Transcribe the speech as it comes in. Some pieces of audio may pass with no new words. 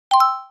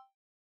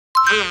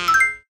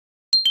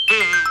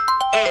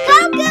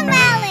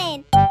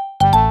CoComelon!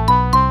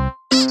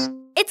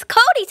 It's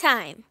Cody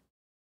time!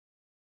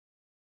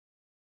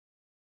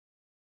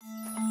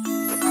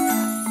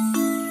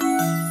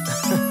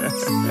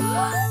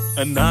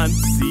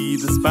 Anansi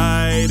the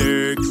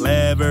spider,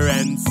 clever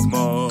and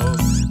small.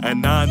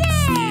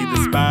 Anansi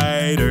the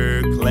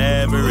spider,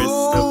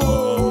 cleverest of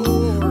all.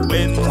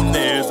 When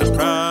there's a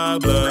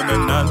problem,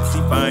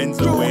 Anansi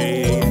finds a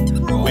way.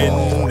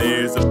 When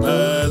there's a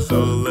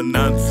puzzle,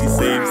 Anansi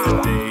saves the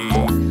day.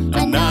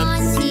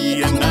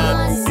 Anansi,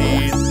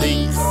 Anansi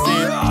thinks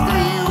it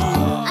through.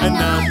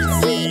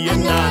 Anansi,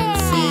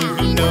 Anansi,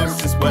 he knows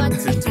just what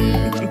to do.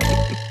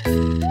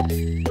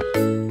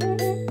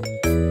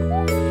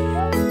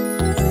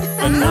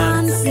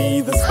 Anansi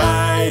the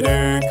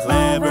spider,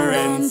 clever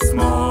and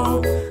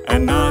small.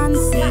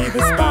 Anansi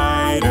the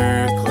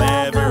spider,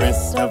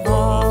 cleverest of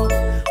all.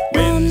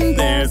 When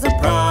there's a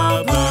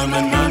problem,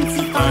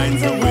 Anansi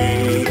finds a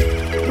way.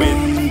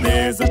 When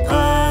there's a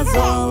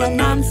puzzle,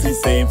 Anansi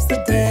saves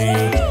the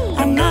day.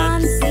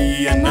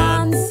 Anansi,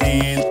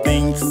 Anansi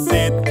thinks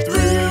it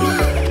through.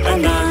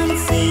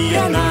 Anansi,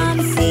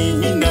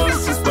 Anansi, he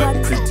knows just what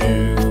to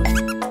do.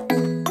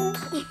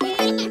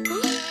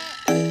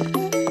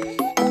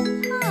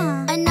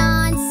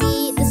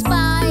 Anansi the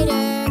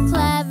spider,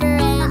 clever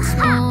and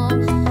small.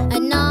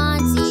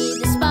 Anansi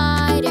the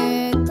spider,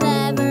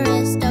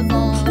 cleverest of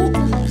all.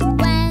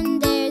 When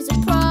there's a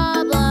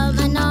problem,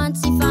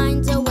 Anansi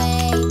finds a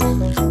way.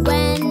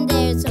 When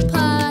there's a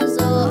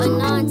puzzle,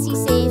 Anansi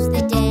saves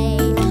the day.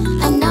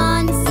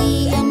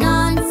 Anansi,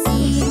 Anansi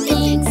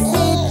thinks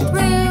it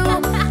through.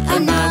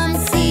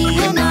 Anansi,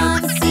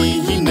 Anansi,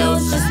 he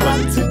knows just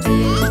what to do.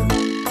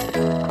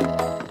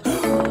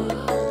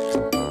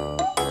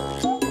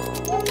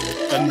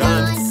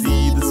 Anansi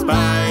the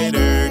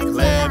spider,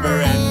 clever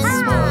and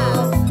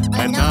small.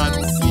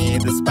 Anansi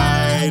the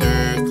spider,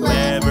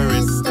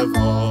 cleverest of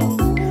all.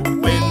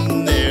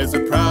 When there's a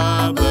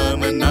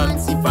problem,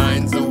 Anansi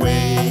finds a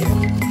way.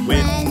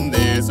 When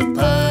there's a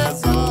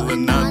puzzle,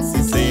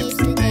 Anansi saves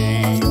the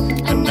day.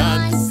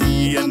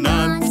 Anansi,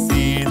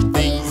 Anansi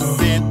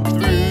thinks it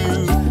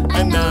through.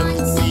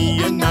 Anansi,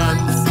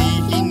 Anansi,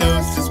 he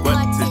knows just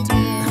what to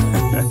do.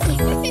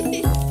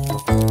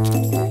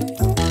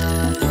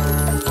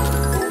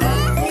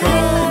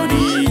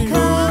 Cody,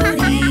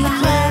 Cody,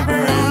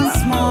 clever and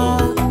small.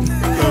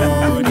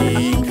 Cody,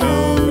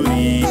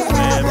 Cody,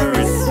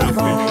 cleverest of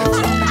all.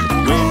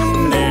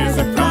 When there's a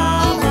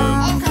problem,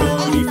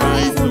 Cody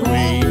finds a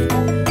way.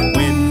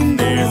 When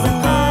there's a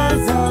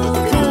puzzle,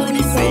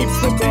 Cody saves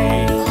the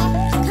day.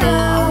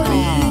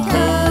 Cody,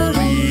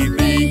 Cody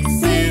thinks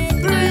it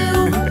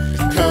through.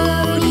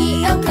 Cody,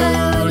 oh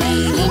Cody,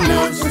 he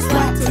knows just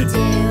what to do.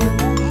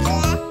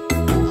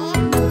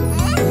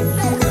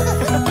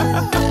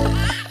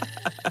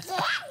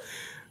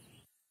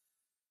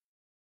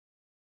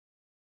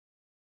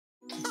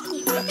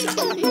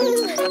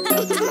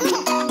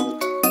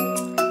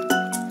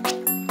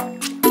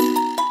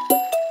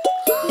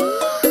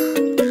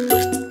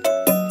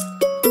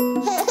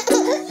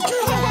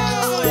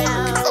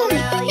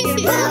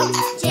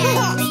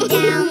 Gently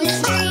down the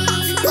stream.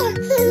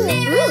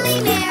 Merrily,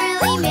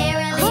 merrily,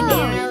 merrily,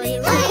 merrily,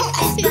 life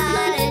is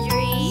but a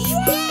dream.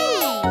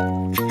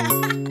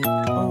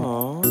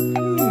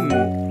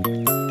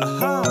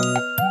 Aha.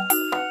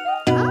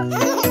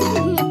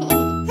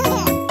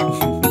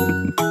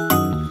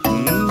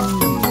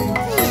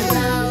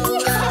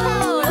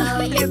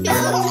 Row your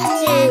boat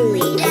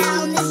gently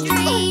down the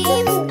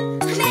stream.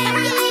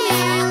 Merrily,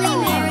 merrily,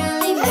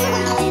 merrily,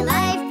 merrily,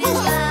 life is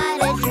but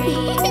a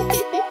dream.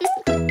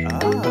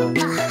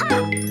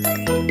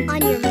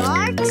 On your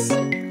marks,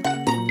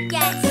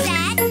 get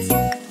set,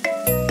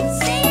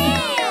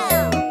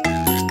 sail!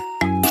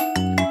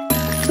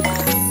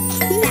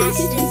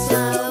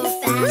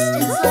 Fast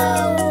and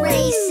slow,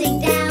 racing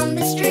down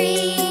the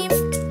stream.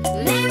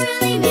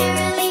 Merrily,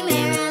 merrily,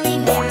 merrily,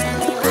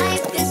 merrily,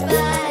 life is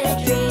but a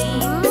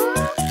dream.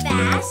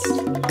 Fast,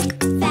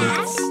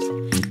 fast,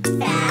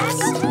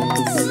 fast,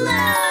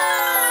 slow!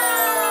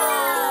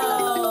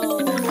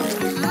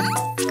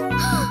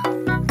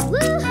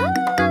 Woohoo!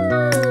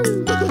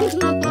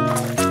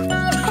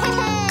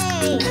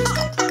 Yay!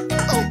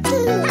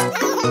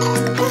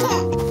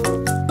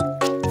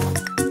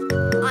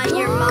 On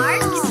your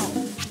marks,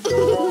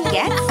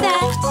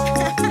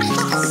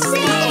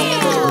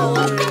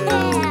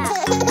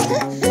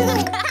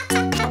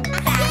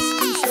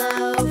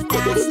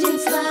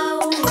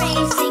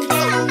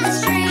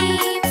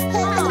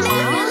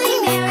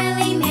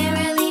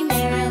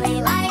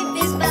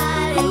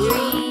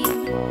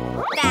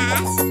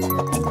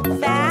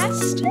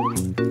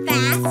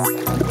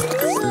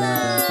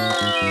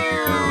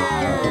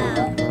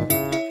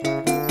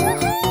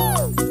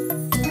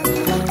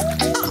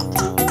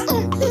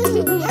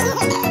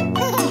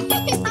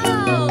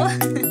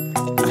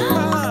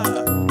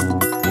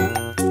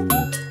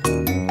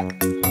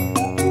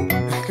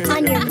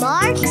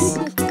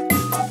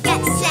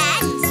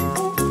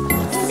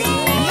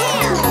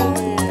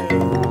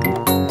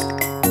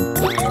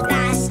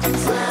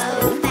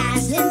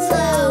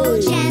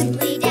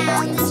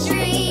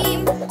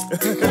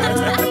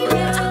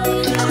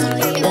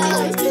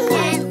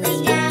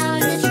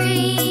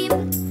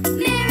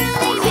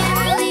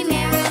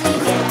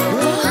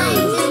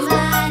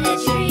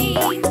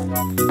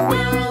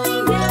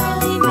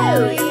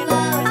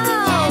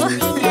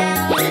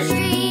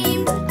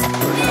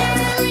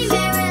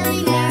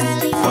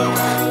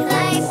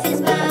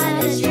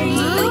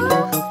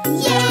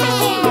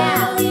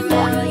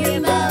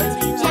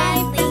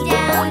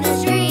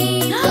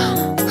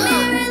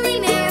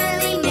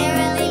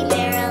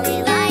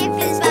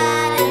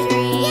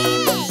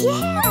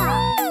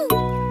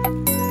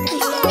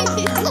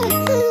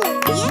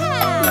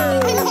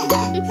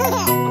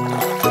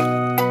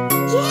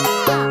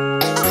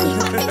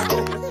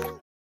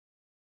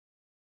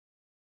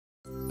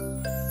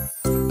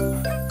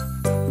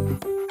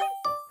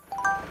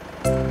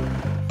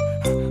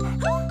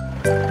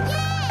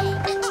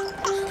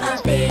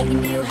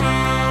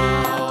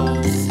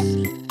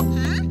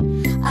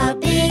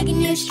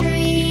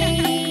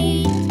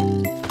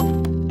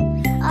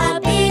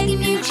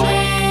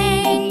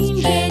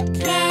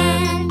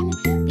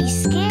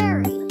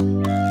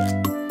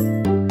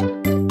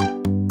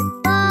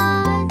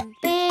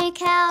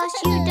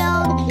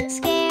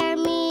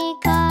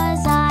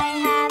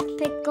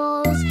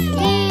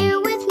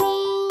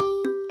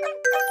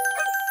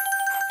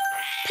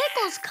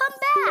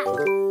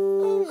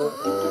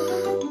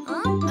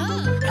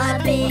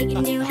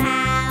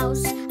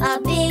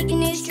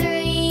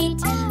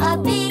 A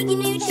big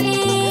new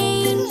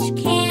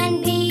change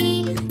can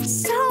be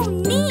so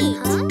neat.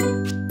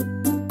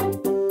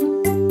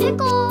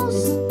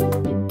 Pickles!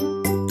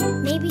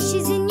 Maybe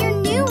she's in your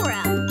new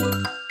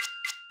room.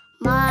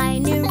 My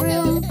new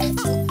room,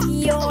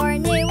 your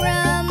new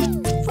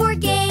room, for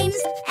games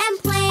and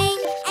playing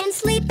and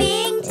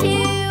sleeping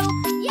too.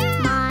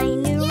 My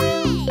new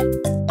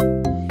room,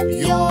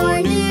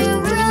 your new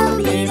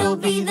room, it'll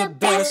be the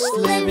best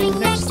living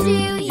next to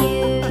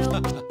you.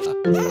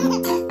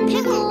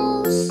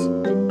 Pickles!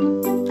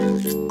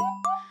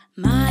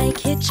 My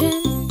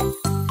kitchen,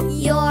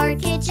 Your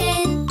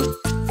kitchen,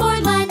 for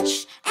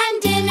lunch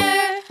and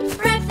dinner,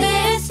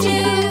 breakfast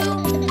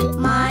too.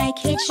 My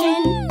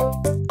kitchen,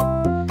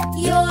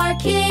 your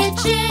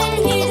kitchen,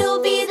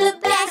 it'll be the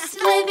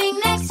best living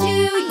next to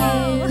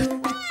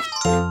you.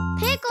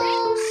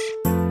 Pickles!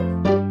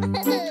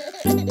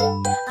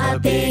 A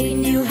big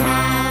new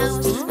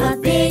house, a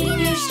big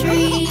new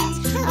street,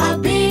 a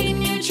big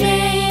new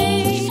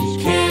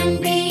change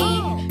can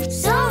be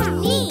so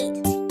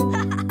neat.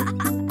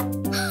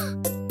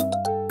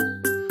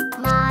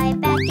 My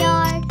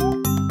backyard,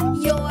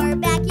 your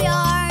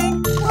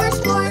backyard, for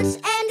sports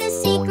and a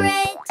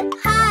secret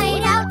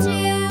hideout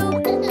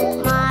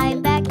too. My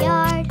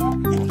backyard,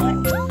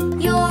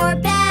 your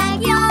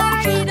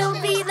backyard,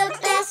 it'll be the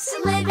best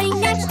living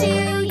next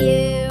to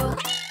you.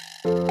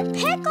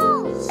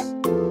 Pickles!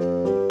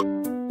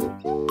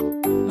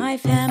 my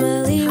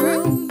family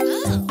room,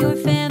 your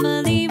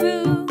family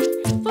room,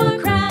 for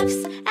crafts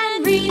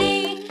and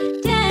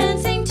reading,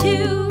 dancing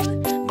too.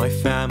 My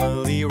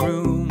family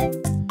room,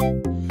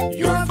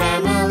 your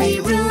family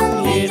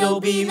room,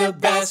 it'll be the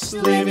best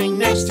living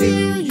next to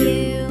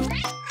you.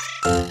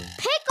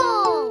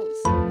 Pickles!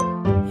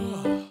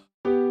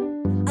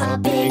 A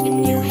big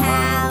new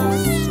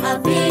house, a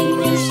big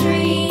new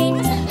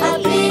street, a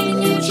big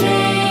new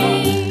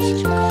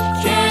change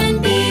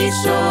can be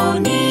so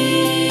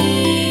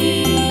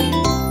neat.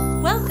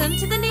 Welcome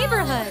to the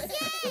neighborhood.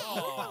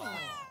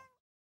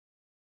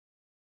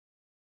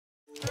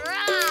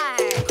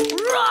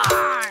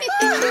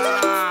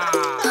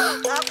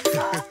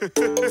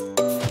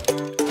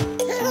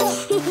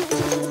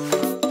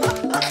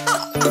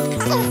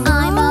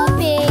 I'm a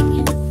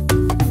big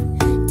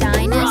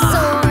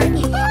dinosaur.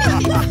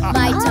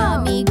 My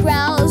tummy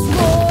growls,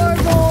 roar,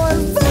 roar,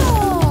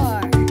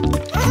 roar.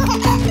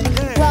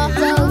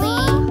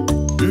 Broccoli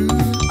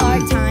are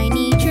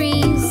tiny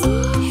trees.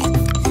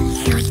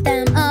 Eat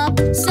them up,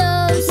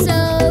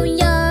 so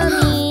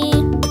yummy.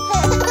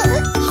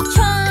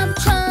 Chomp,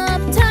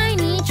 chomp,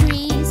 tiny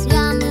trees.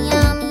 Yum,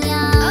 yum,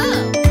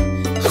 yum.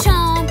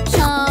 Chomp,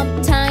 chomp,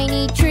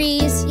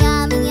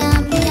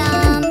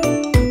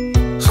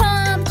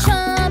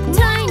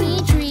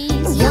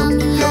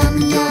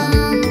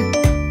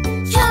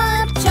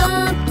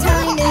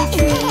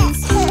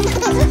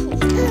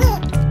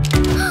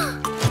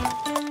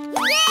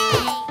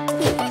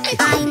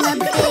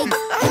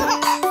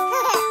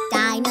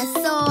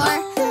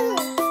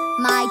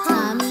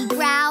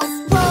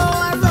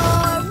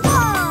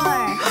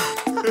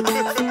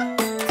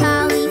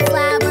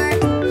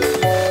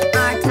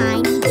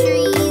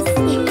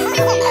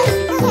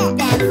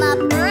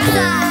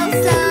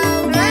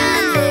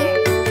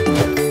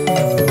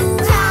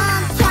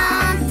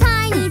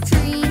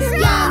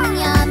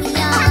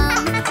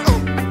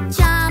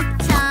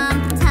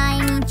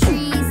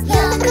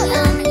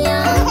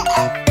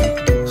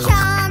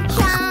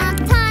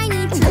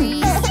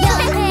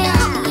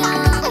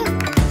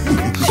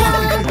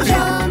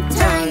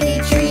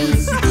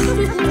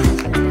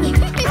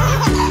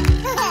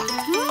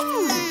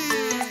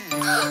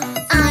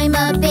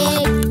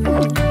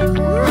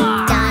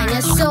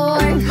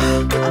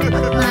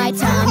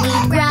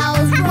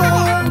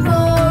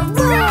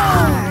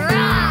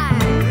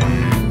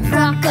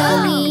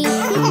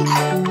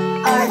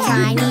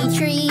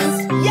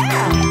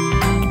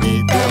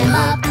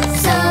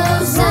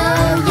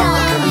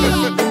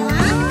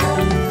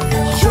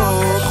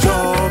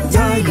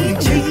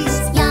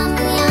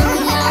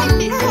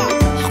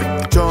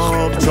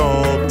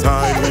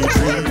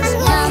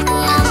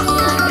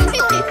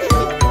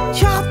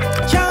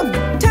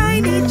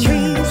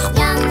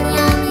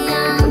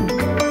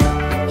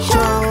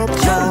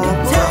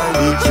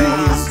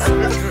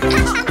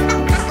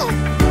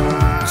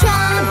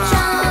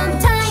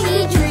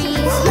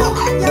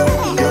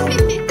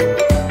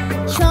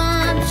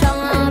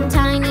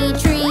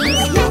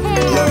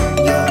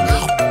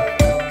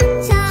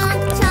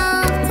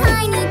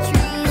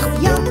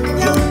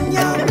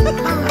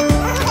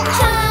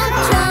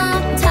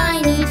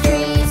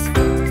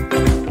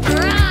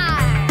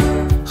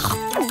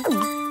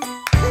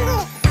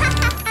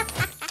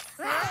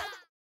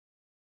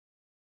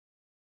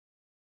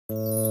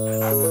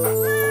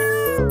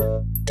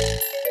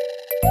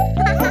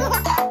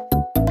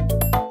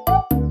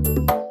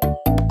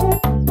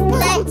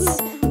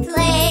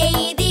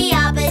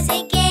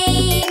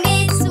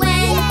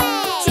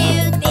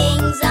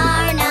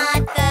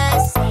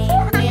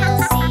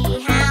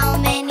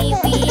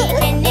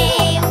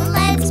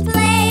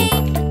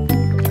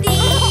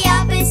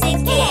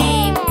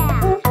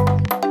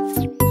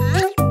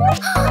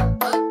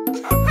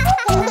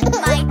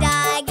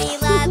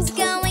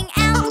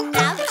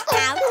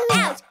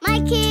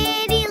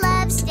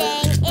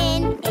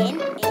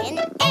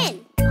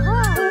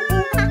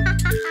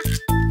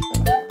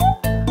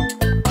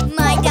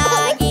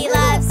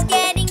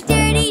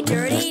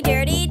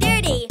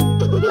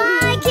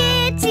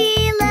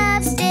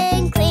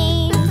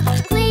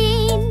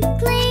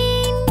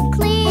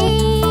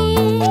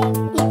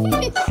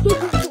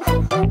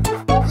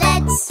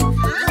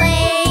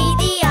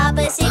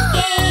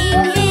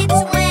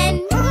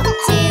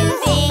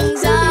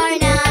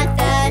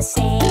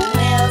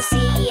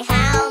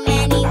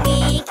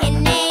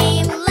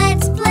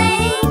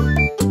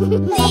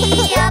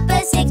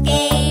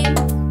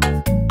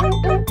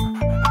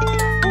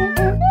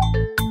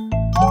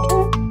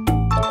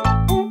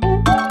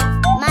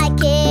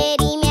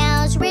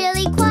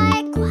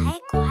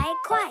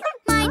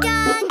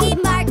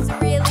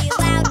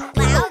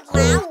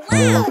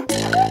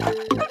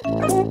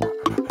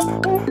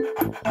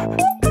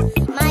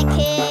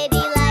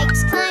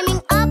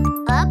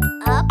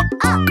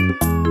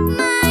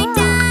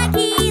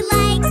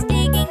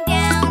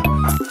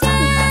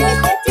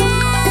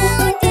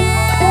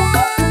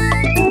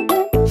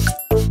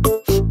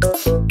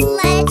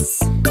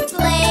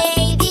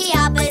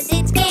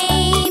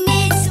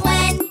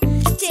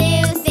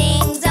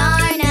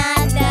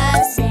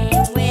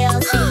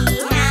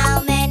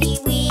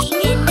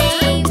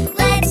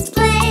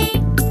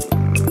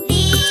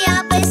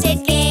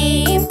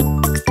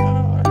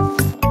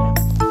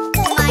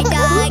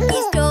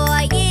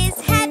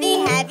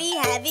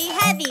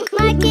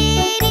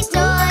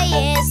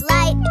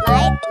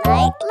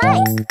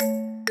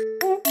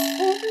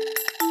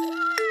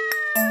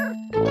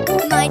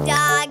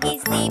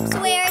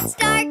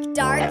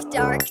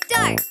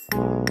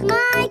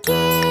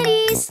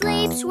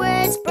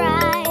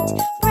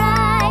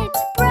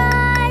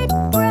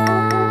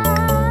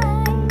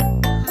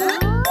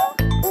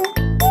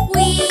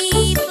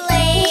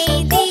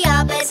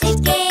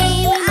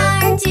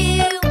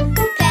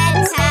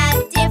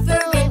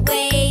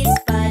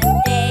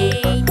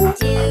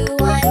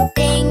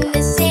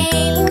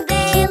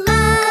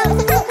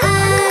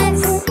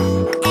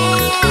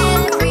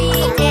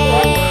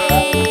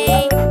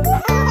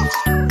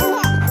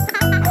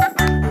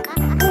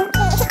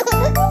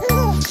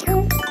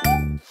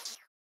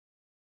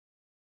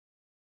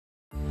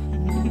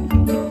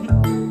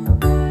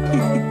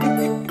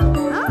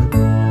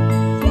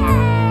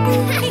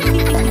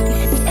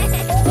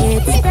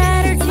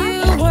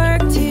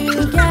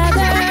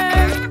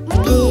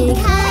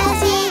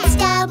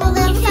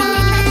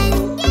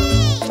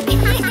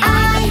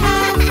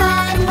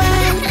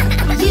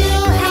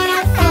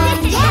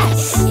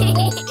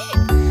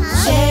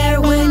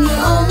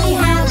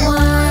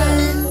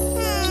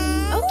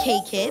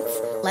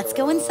 kids. Let's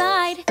go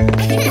inside.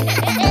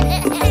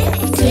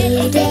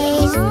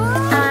 Today's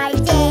our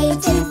day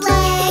to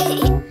play,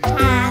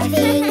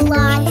 having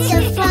lots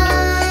of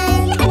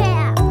fun.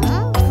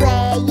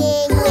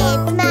 Playing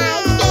with my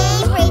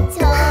favorite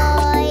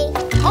toy.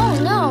 Oh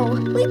no,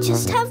 we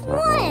just have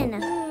one.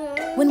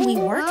 When we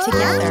work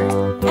together,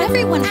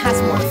 everyone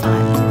has more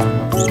fun.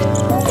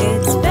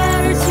 It's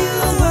better to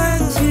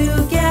work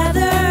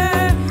together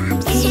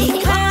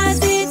because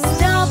it's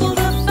double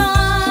the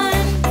fun.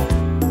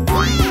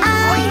 I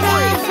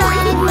have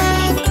fun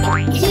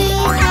when you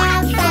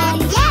have fun,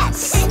 yes.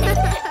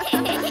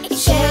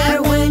 Share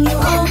when you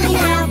only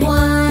have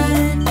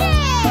one.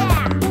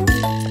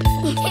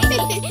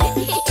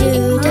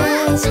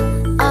 Today's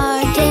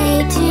our day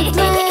to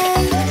play,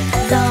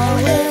 though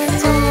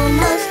it's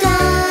almost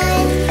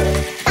done.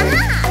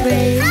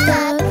 Race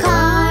the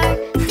car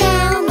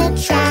down the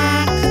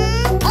track.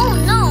 Oh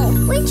no,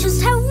 we just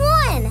have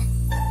one.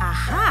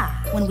 Aha!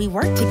 When we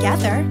work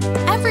together,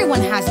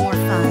 everyone has more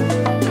fun.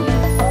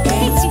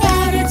 It's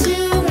better to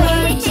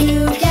work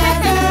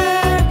together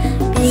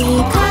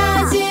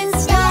because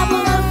it's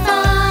double the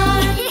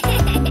fun.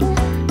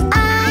 I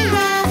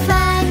have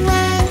fun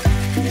when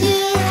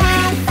you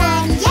have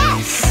fun,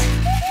 yes.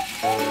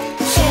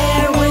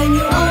 Share when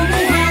you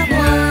only have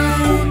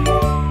one.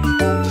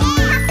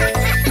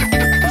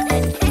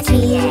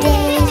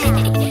 Today's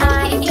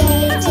our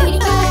day to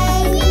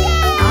play,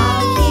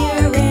 Out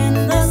here in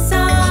the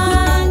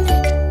sun.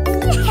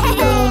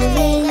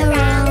 rolling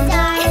around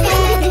our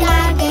red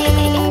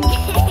garden.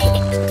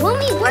 When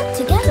we work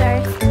together,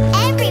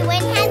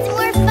 everyone has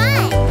more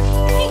fun.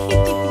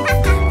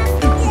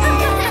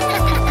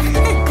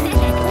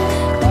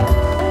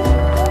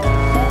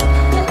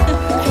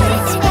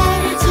 It's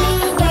better to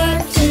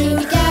work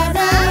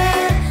together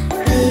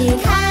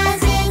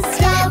because it's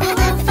double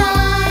the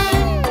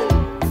fun.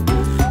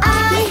 I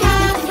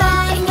have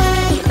fun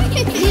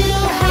when you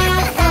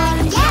have fun,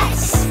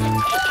 yes.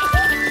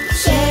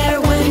 Share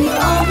when you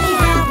only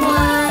have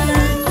one.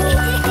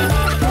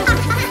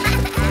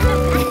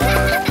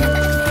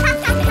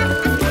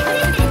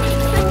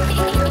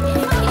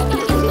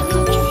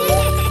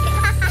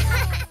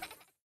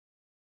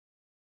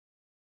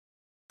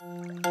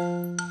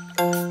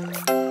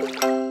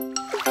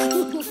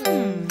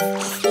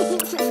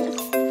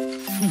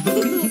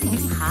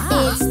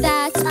 It's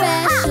that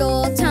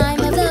special time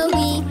of the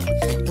week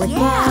With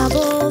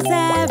bubbles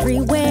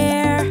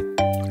everywhere.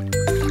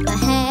 A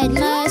head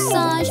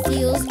massage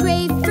feels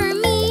great for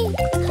me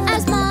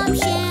as Mom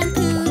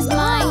shampoos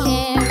my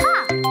hair.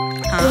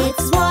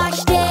 It's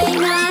wash day,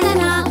 na na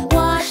na,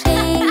 wash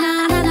day,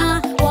 na na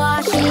na,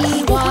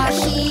 washy,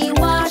 washy,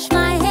 wash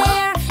my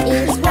hair.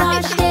 It's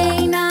wash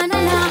day, na na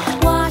na,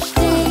 wash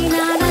day,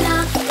 na na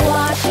na,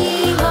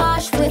 washy,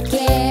 wash with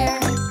care.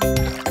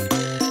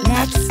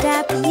 Next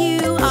step,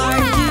 you are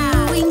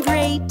doing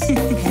great.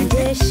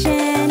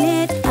 Condition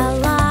it a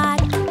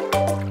lot.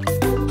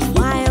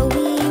 While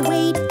we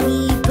wait, we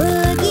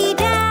boogie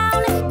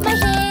down. My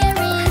hair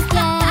is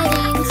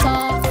getting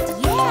soft.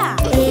 Yeah!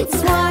 It's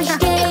wash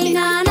day,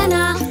 na na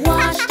na,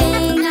 wash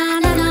day, na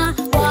na na,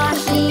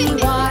 washy,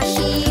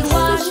 washy,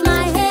 wash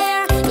my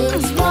hair.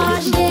 It's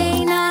wash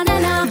day, na na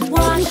na,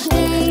 wash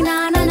day,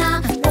 na na na,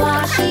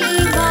 washy,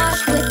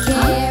 wash with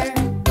care.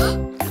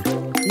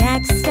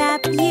 Next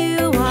step,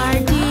 you are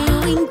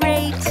doing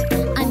great.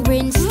 I'm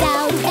rinsed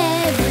out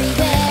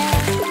everywhere.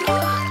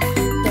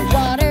 The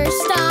water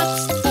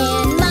stops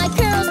and my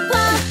curls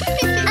pop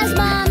as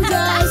Mom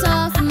dries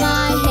off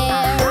my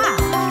hair.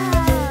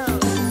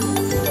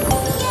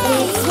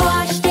 It's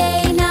wash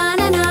day, na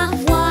na na,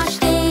 wash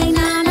day,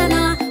 na na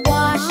na,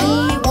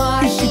 washy,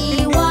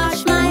 washy,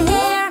 wash my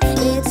hair.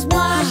 It's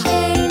wash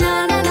day,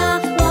 na na na,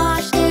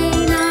 wash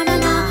day, na na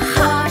na,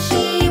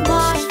 washy,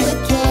 wash with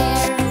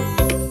care.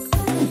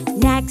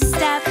 Next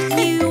step,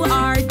 you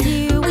are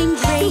doing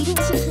great.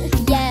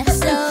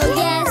 Yes, oh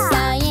yes,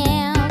 I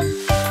am.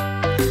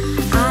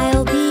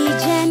 I'll be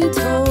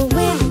gentle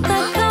with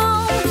the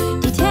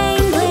comb,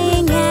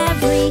 detangling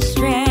every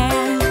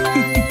strand.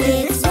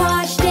 It's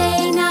wash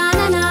day, na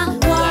na na,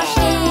 wash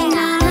day,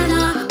 na na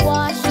na,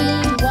 washy,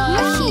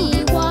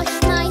 washy, wash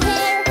my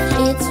hair.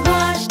 It's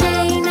wash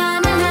day, na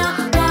na na,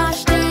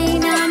 wash day,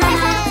 na na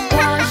na,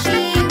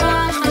 washy,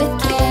 wash with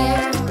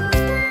care.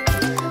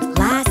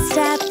 Last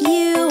step,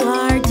 you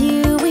are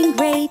doing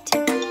great.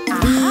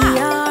 We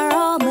are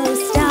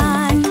almost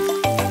done.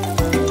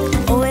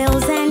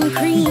 Oils and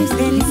creams,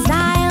 then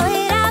style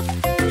it up.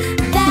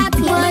 That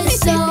was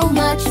so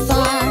much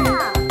fun.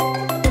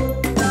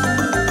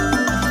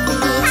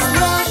 It's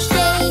wash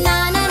day, na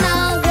na na,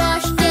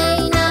 wash day,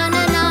 na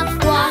na na,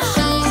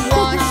 washy,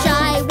 wash,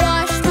 I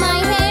wash my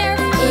hair.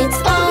 It's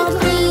all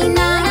clean,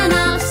 na na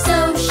na, so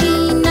she,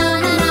 na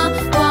na na,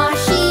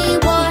 washy,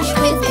 wash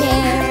with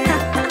care.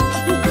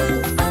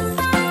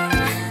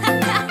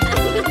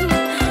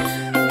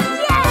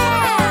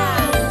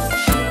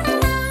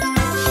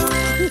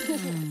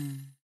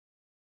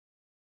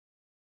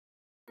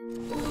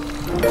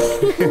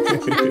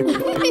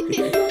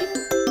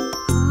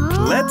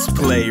 Let's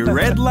play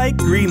red light,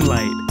 green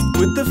light.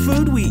 with the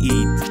food we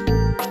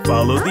eat.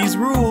 Follow these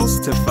rules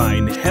to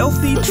find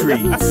healthy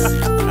treats.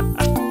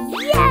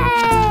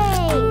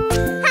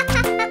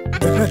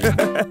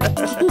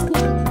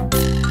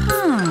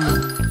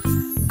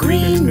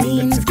 Green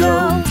means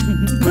go,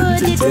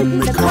 put it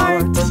in the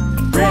cart.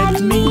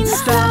 Red means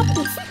stop,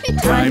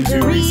 time to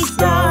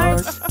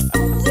restart.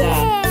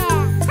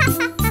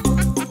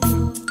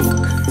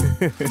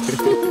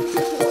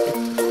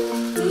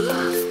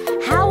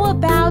 How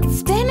about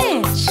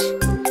spinach?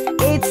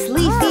 It's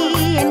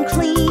leafy and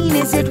clean.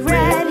 Is it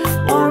red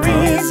or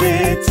is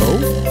it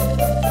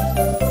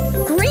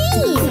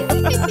Green!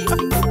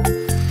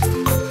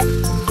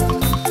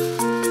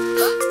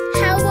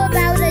 How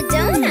about a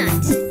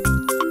donut?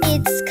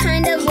 It's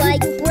kind of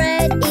like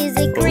bread. Is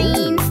it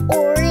green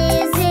or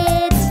is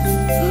it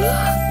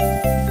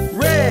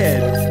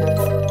Red!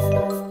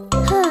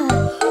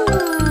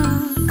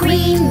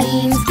 Green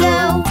means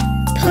go,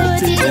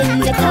 put it in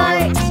the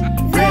cart.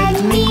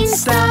 Red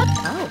means stop,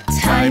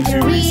 time to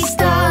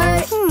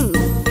restart.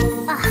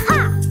 aha?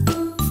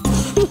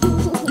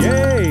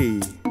 Yay!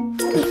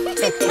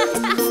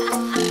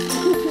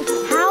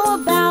 How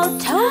about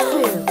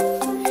tofu?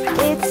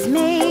 It's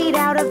made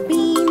out of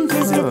beans.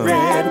 Is it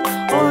red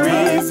or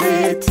is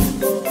it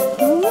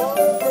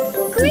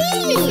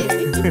Green!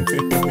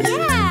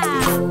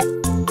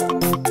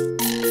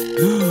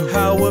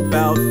 How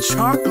about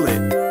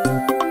chocolate?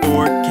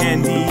 Or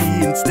candy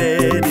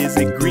instead? Is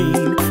it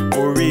green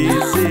or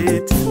is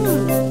it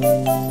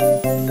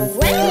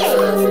Red!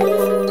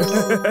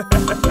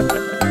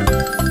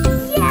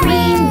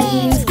 Green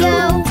means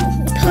go,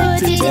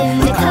 put it in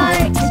the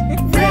cart.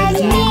 Red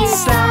means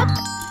stop,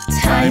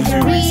 time to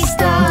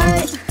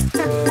restart.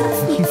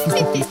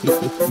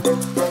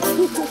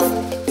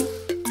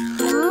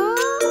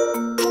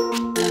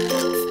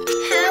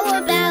 How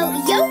about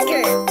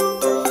yogurt?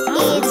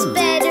 It's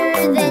better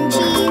than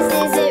cheese.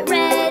 Is it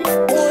red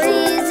or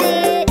is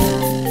it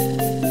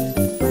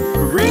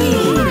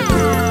green?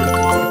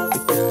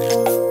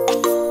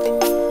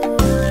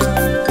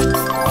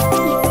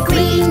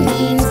 Green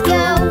means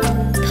go,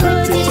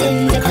 put it in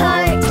the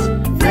cart.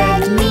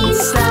 Red means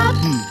stop,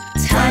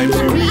 time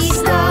to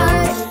restart.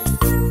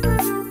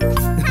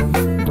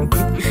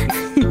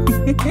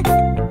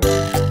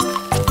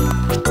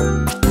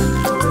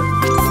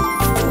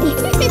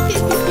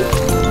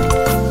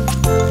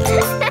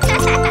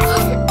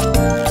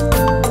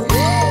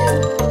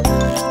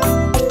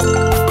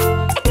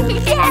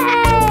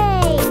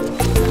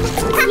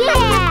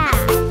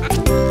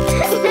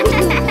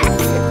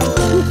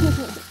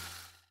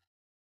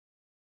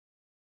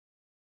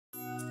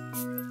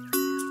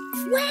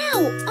 Wow,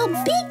 a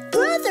big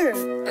brother!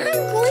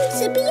 I'm going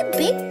to be a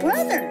big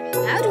brother.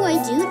 How do I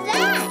do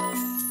that?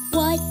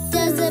 What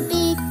does a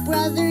big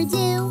brother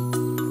do?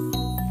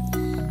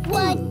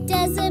 What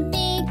does a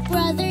big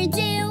brother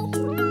do?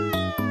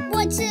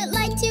 What's it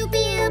like to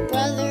be a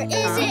brother?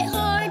 Is it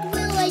hard?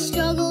 Will I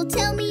struggle?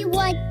 Tell me,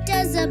 what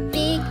does a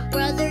big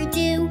brother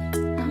do?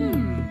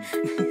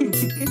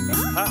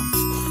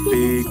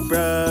 Big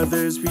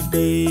brothers read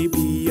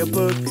baby a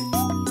book.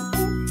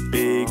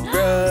 Big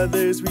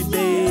brothers read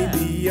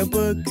baby a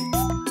book.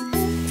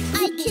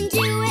 I can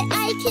do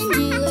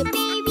it,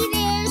 baby,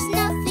 there's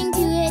nothing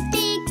to it.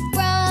 Big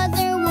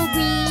brother will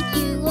read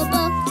you a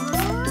book.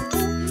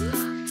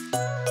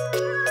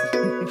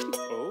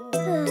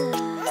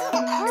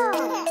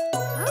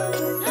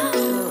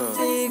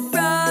 Big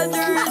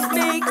brothers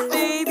make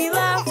baby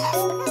laugh.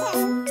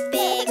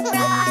 Big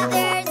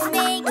brothers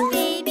make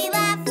baby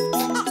laugh.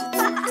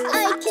 I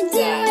can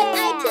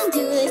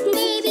do it,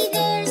 baby,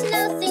 there's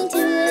nothing to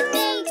it.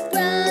 Big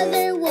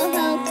brother will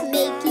help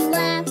make you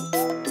laugh.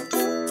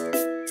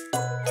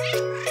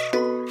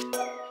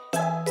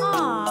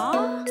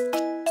 Aww.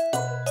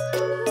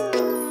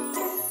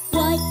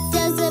 What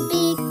does a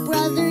big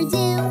brother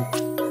do?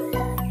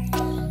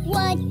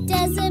 What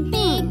does a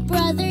big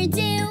brother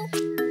do?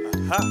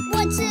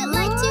 What's it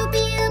like to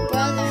be a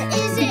brother?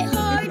 Is it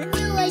hard?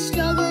 Will I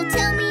struggle?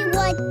 Tell me,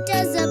 what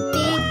does a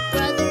big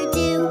brother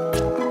do?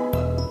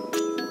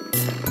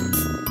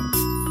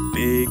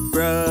 Big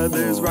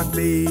brothers rock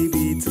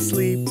baby to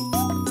sleep.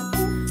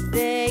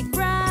 Big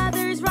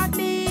brothers rock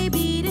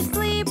baby to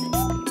sleep.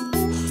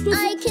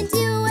 I can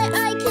do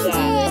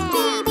it,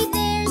 baby,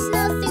 there's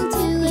nothing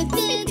to it.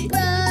 Big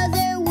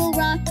brother will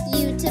rock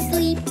you to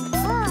sleep.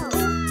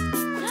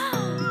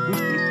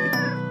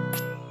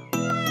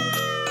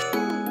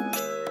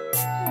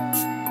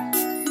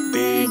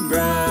 Big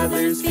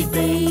brothers feed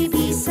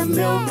baby some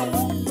milk.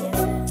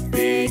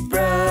 Big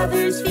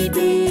brothers feed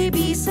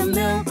baby some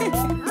milk.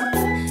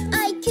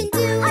 I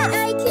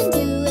can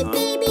do it,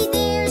 baby,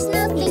 there's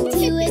nothing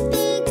to it.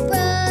 Big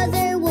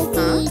brother will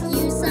feed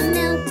you some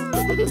milk.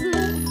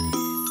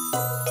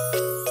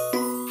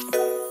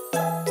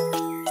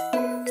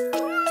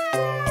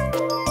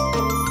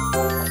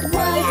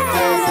 What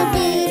does a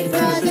big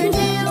brother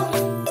do?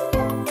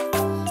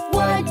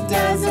 What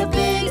does a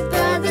big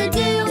brother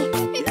do?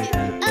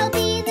 I'll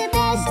be the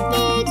best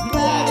big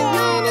brother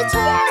when it's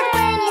hard,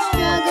 when you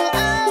struggle.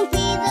 I'll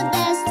be the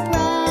best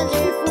brother.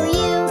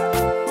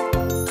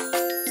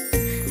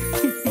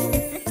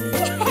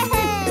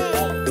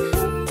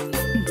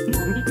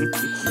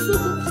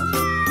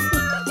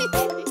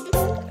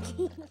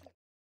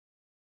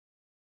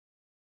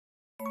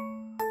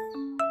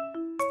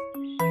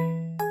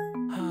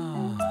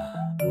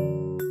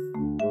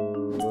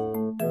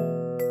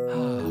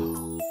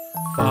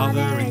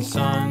 Father and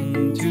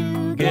Son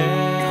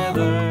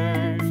together.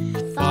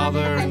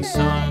 Father and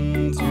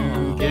Son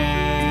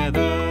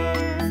together.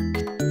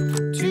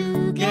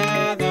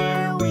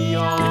 Together we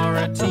are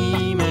a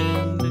team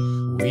and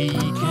we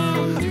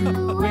can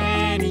do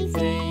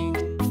anything.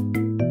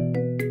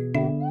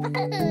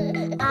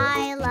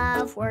 I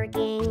love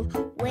working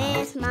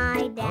with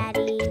my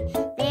daddy.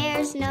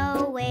 There's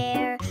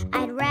nowhere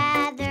I'd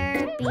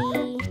rather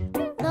be.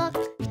 Look,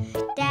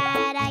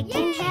 Dad, I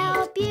can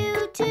help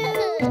you too.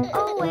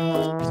 Oh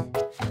wait,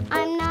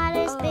 I'm not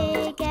as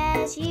big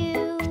as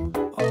you.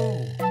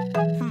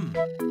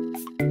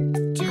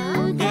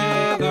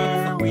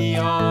 Together we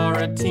are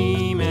a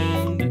team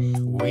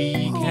and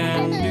we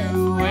can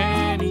do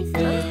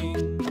anything.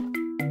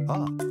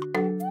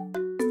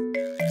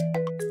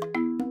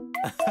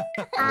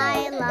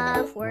 I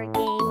love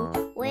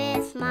working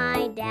with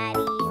my daddy.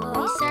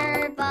 We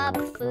serve up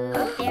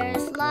food,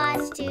 there's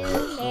lots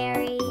to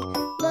carry.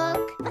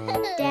 Look,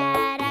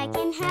 Dad, I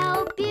can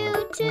help you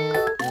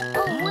too.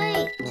 Oh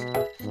wait,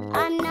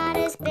 I'm not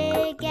as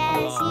big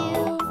as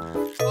you.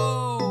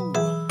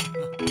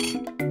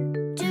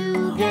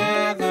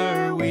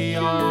 Together we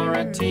are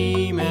a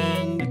team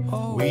and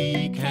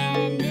we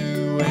can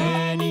do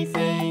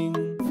anything.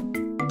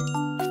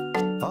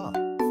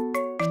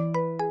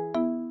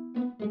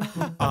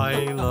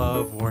 I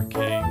love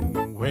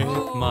working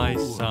with my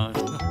son.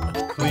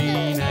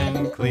 Clean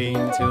and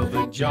clean till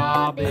the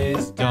job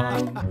is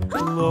done.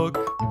 Look,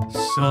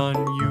 son,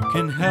 you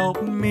can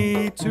help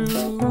me too.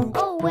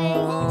 Oh wait,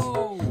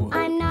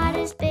 I'm not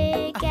as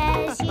big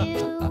as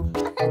you.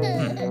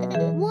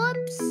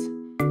 Whoops.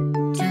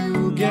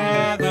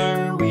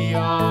 Together we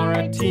are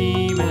a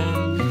team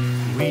and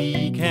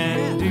we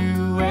can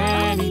do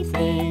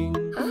anything.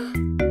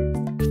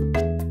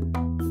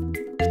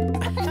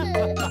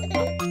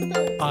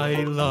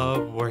 I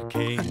love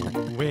working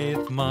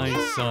with my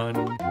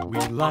son. We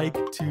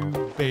like to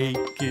bake,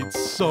 it's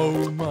so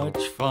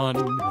much fun.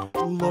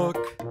 Look,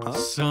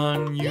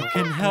 son, you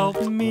can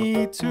help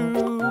me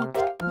too.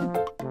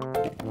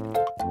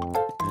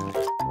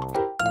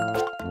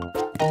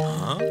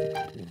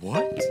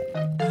 What?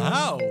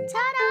 How?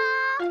 Ta-da!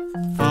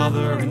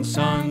 Father and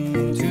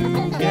Son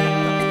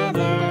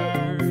together.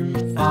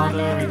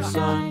 Father and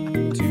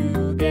Son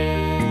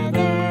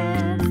together.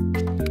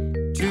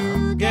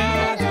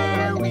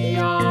 Together we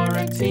are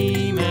a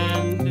team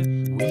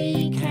and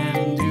we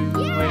can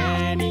do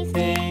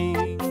anything.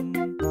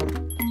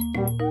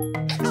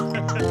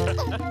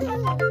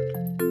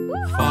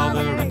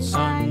 Father and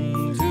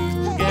Son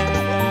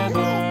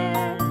together.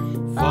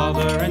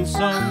 Father and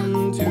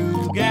Son together.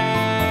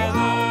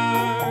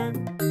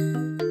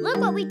 Look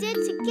what we did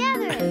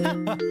together.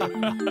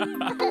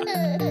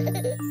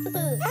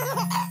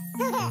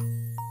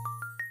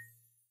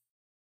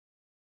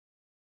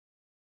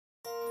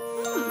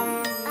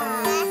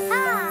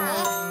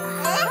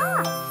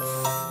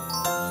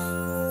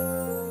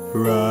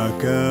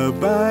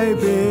 Rock-a-bye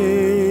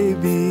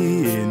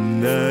baby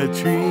in the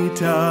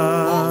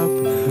treetop.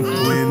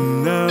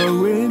 When the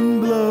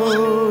wind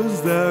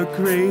blows, the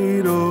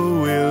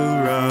cradle will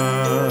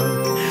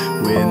rock.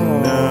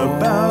 When the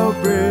bough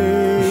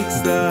breaks,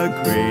 the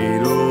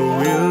cradle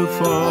will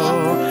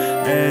fall,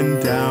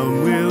 and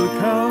down will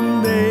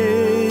come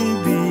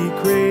baby,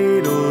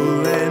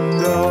 cradle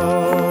and all.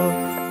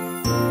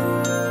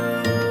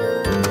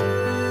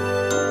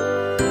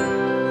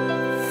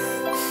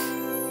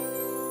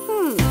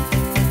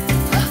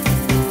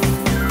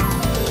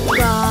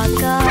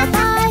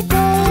 Rock-a-bye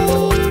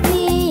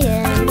baby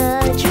in the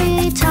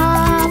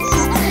treetops.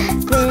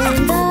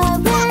 When the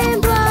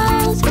wind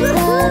blows, the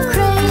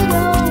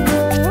cradle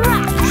will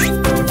rock.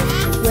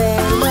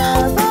 When the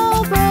bow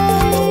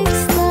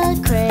breaks, the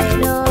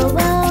cradle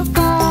will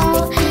fall.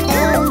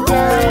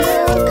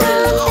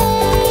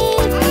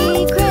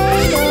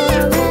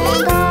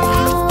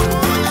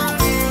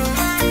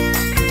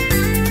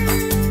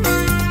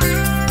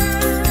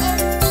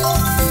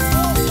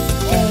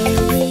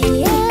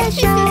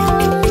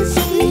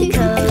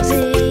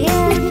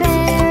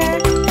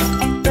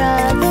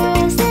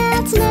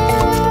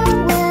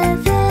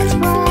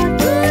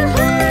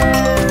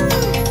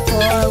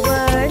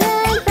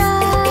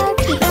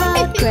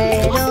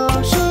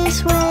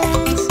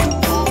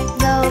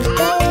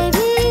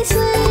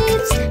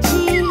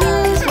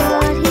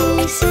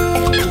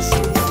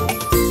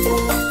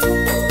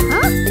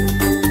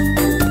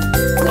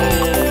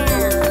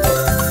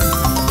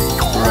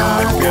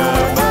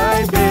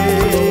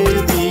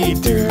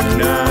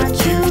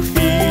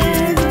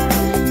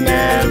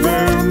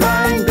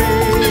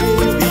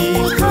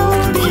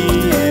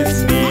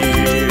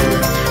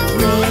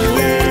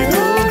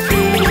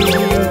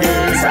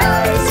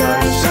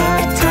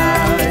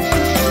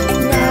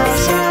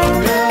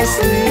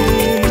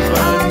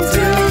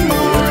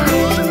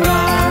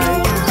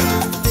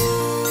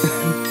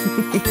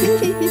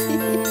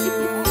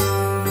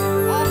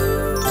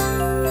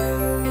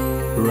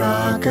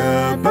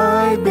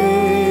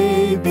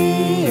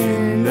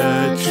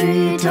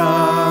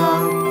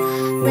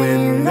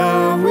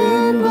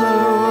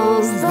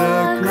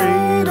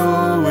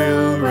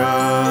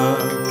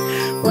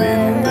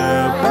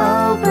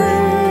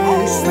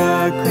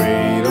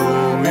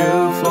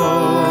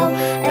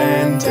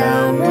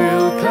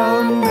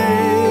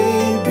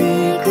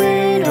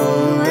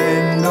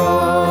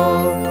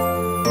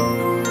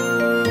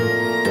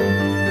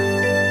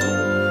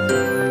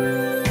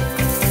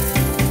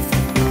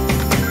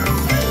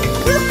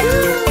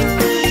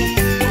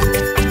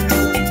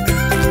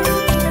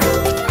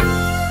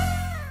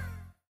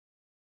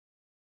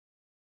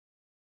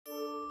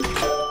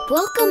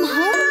 Welcome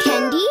home,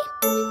 Kendi.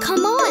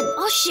 Come on,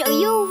 I'll show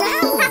you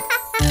around.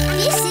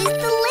 This is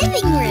the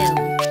living room.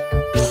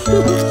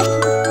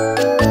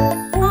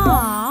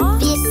 Aww.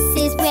 This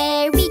is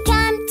where we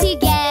come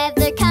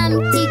together, come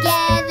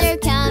together,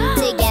 come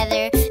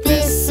together.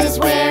 This is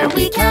where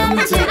we come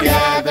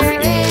together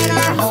in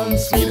our home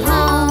sweet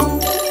home.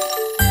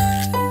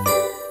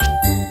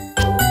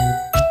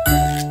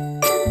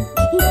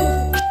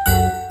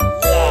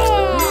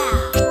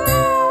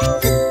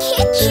 The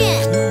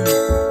kitchen.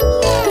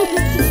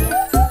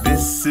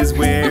 This is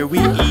where we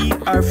eat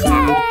our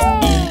food,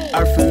 eat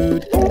our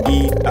food,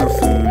 eat our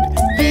food.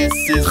 This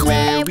is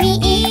where we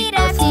eat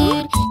our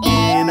food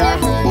in our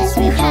home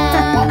sweet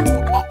home.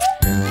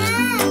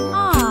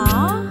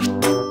 Aww.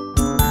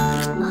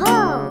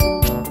 Oh.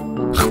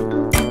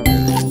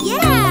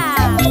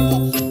 Yeah!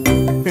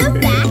 The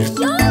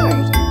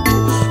backyard.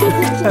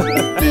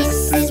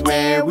 This is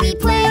where we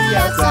play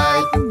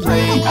outside,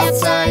 play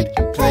outside,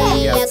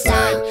 play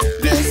outside.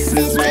 This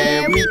is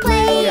where we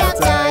play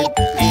outside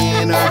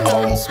in our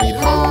home sweet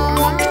home.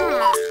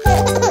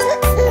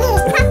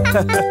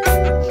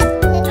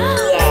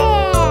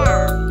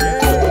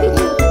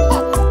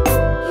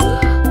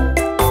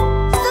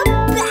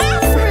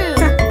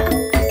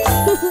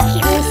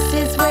 This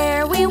is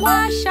where we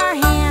wash our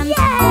hands,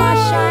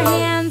 wash our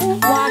hands,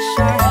 wash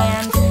our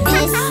hands.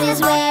 This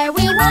is where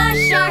we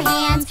wash our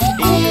hands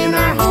in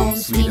our home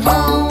sweet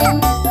home.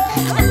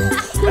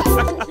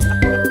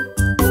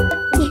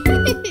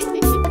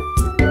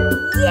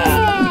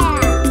 Yeah!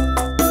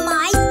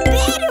 My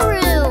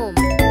bedroom.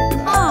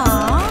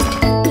 Aww.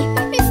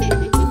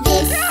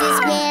 This is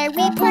where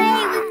we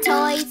play with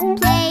toys,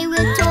 play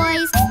with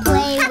toys,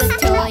 play with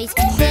toys.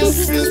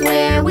 This is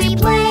where we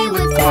play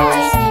with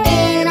toys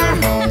in our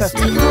home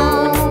sweet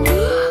home.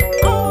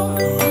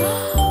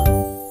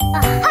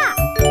 Aha!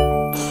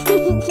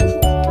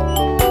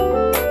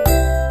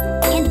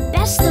 And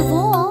best of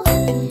all,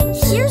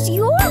 here's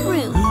your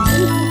room.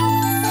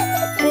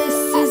 This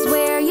is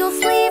where you'll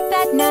sleep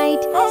at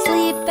night,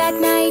 sleep at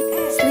night,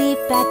 sleep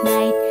at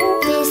night.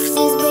 This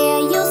is where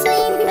you'll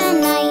sleep at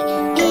night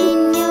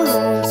in your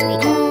home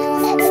sweet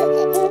home.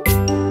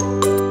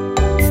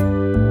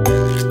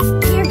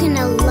 You're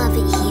gonna love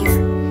it here,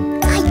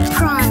 I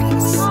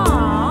promise.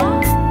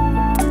 Aww.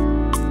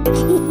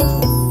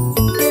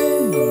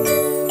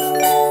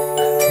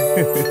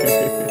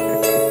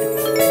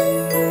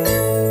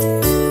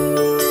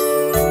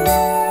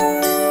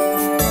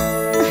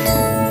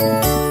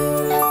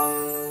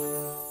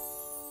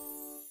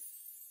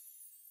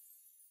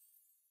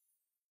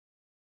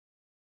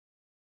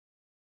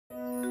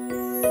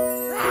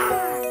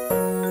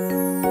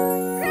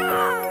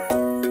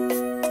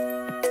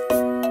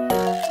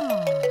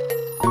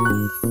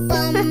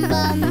 Bum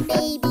bum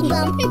baby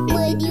bump,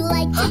 would you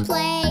like to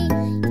play?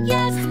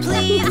 Yes,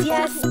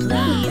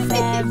 please,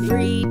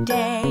 every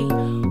day.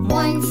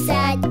 Once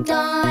at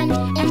dawn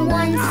and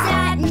once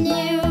at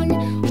noon,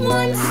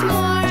 once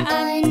more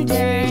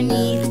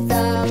underneath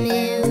the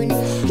moon.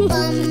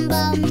 Bum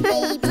bum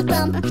baby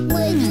bump,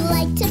 would you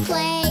like to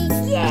play?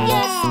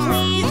 Yes,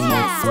 please,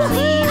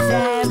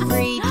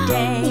 every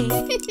day.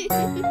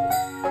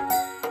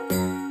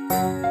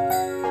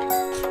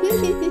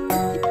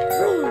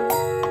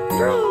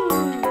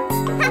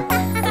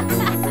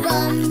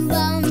 Bum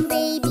bum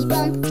baby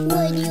bump,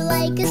 would you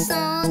like a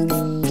song?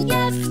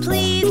 Yes,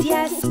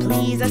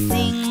 please, a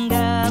sing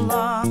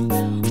along.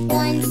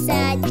 Once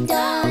at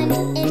dawn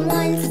and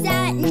once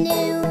at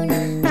noon,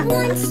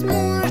 once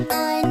more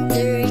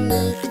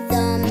underneath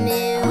the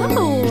moon.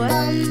 Oh.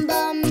 Bum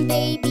bum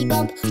baby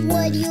bump,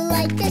 would you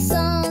like a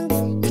song?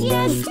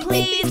 Yes,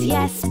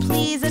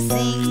 please, a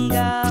sing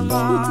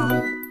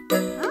along.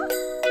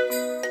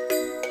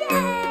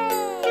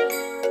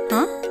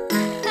 Huh?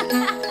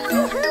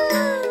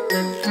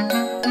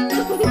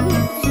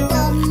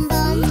 Bum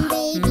bum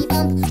baby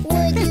bump,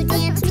 would you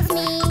dance with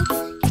me?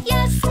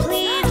 Yes,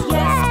 please,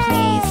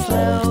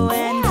 slow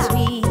and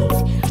sweet.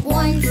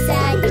 Once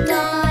at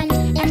dawn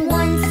and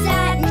once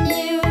at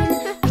noon,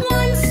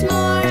 once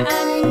more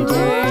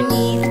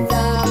underneath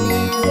the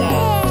moon.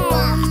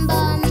 Bum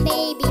bum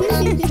baby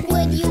bump,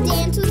 would you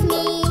dance with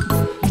me?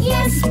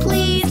 Yes,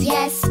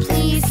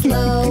 please,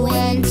 slow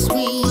and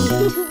sweet.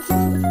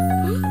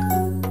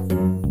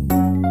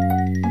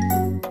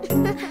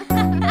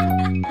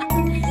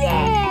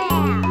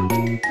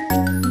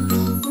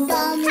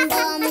 Bum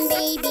bum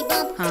baby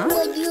bump, Huh?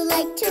 would you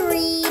like to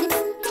read?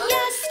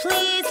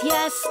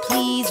 yes,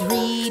 please,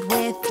 read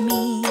with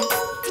me.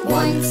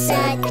 Once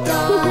at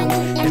dawn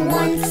and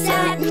once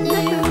at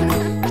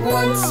noon,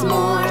 once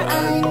more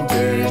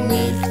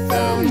underneath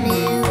the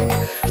moon.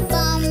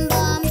 Bum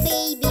bum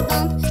baby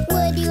bump,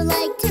 would you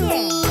like to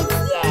read?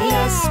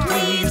 Yes,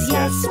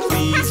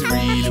 please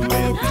read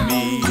with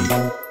me.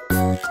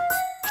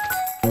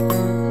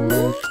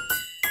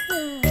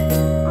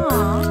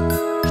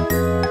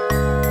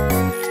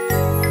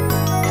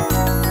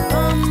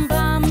 Bum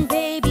bum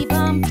baby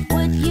bump,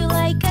 would you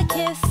like a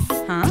kiss?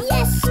 Huh?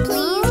 Yes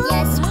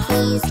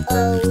please,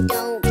 oh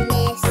don't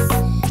miss.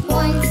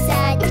 Once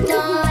at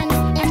dawn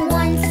and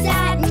once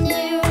at noon.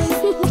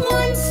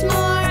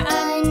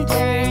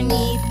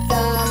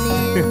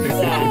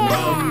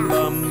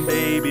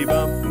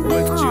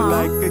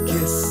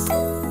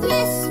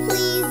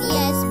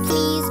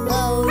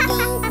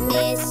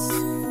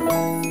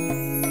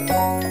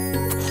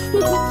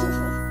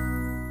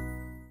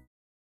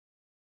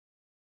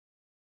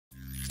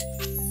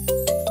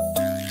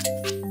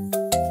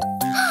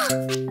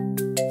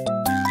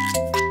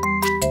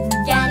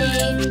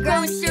 Getting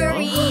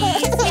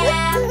groceries,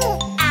 yeah,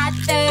 at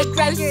the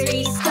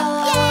grocery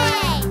store.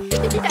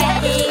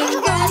 Getting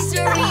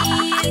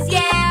groceries,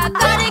 yeah,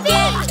 gotta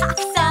get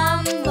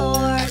some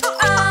more.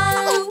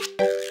 Oh.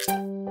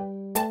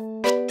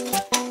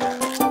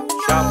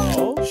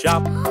 Shop,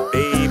 shop,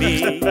 baby.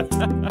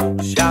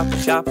 Shop,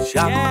 shop,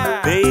 shop,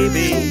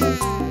 baby.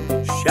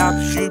 Shop,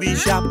 shooby,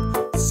 shop,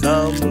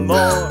 some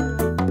more.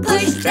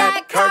 Push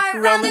that cart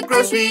around the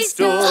grocery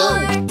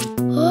store.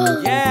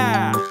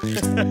 Yeah!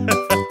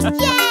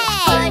 Yay!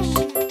 Push,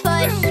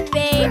 push,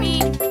 baby.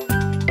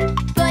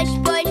 Push,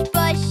 push,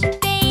 push,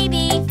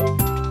 baby.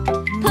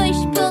 Push,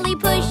 pulley,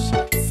 push,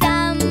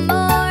 some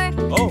more.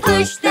 Oh.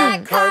 Push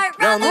that cart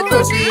around the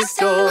grocery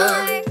store.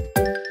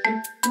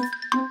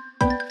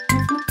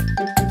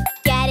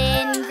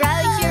 Getting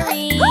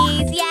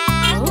groceries,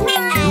 yeah,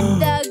 at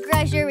the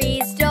grocery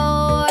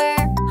store.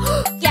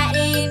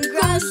 Getting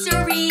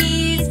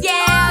groceries,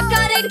 yeah,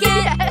 gotta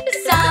get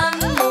some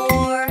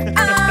more.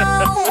 Oh.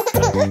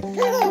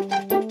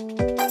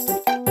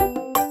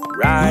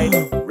 Ride,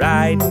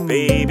 ride,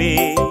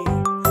 baby.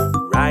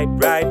 Ride,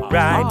 ride,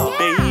 ride,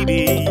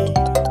 baby.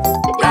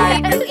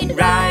 Ride, you can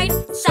ride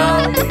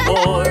some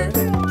more.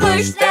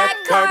 Push that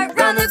cart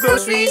round the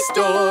grocery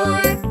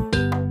store.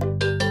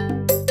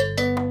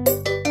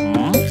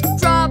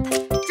 Drop,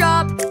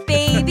 drop,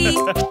 baby.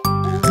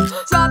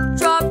 Drop,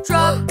 drop,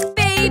 drop,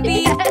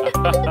 baby.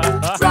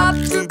 Drop,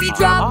 doobie,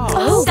 drop,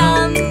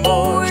 some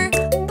more.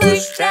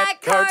 Push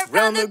that cart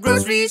round the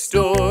grocery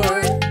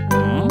store.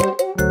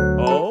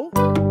 Oh?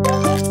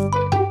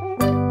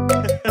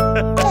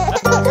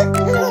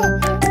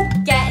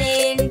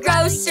 Getting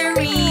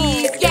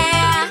groceries,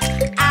 yeah,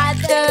 at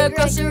the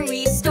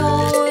grocery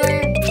store.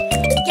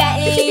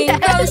 Getting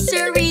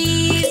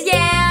groceries,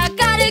 yeah,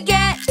 gotta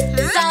get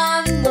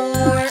some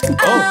more.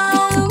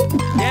 Oh.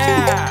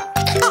 Yeah!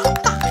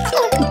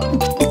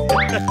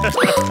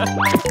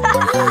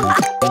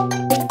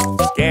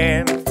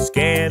 Scan,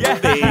 scan,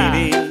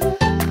 baby.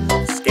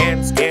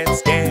 Scan, scan,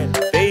 scan,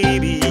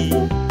 baby.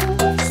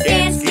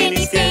 Scan,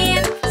 skinny,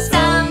 scan,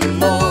 some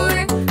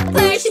more.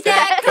 Push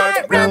that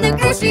cart round the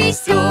grocery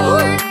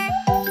store.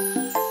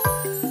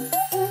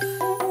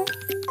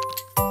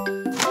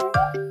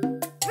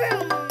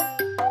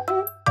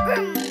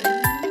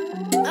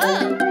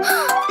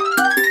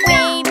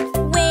 Wave,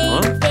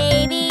 wave,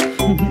 baby.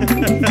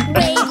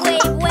 Wave,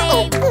 wave,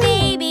 wave,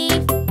 baby.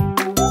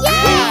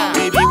 Yeah!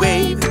 Baby,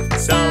 wave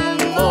some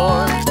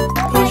more.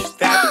 Push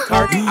that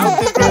cart out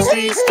the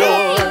grocery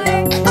store.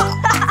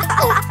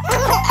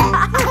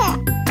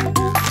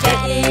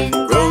 Getting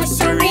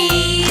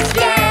groceries,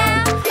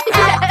 yeah,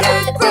 at the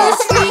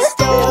grocery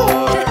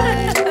store.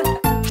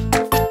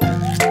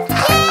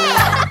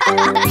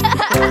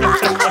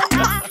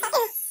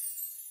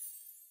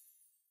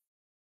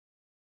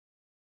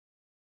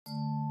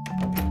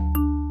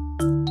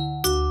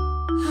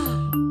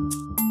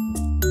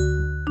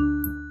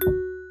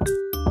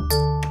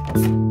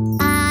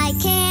 I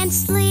can't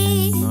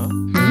sleep.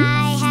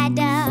 I had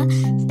a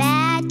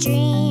bad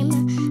dream.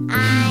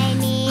 I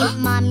need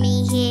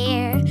mommy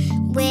here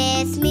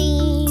with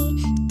me.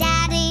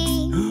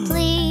 Daddy,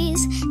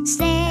 please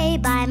stay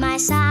by my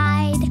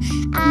side.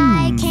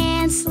 I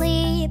can't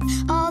sleep,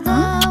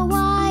 although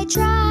I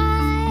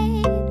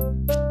tried.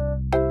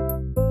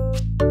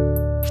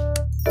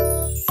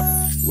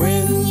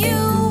 When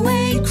you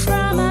wake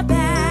from a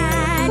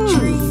bad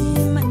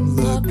dream,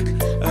 look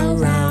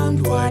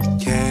around, what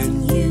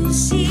can you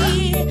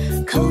see?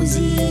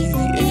 Cozy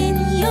in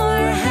your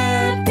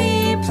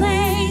happy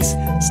place,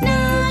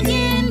 snug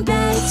in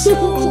bed, so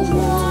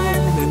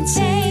warm and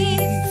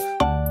safe.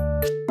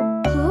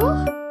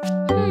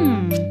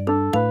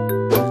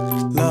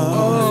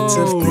 Lots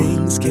of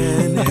things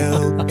can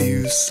help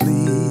you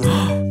sleep.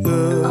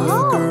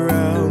 Look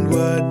around,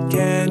 what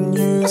can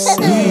you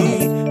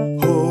see?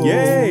 Hold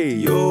Yay!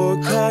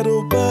 your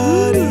cuddle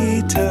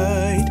buddy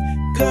tight.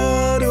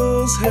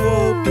 Cuddles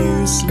help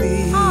you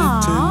sleep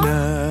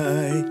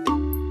tonight.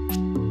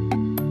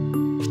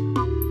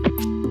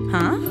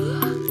 Huh?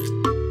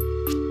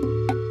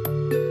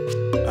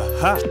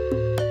 Aha!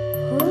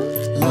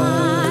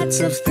 Lots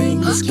of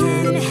things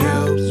can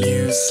help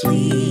you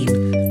sleep.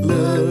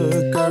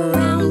 Look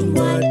around,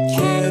 what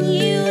can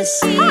you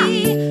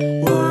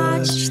see?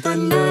 Watch the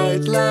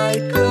night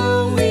light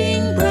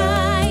glowing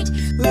bright.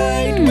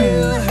 Light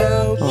will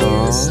help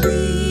you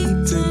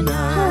sleep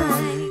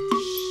tonight.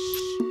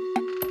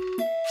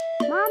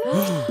 Mommy?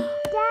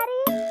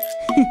 Daddy?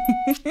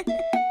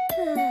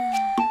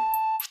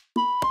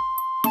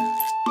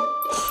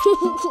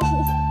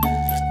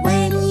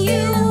 When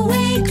you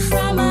wake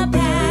from a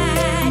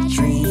bad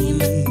dream,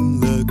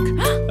 Look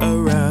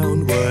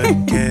around,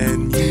 what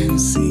can you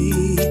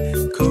see?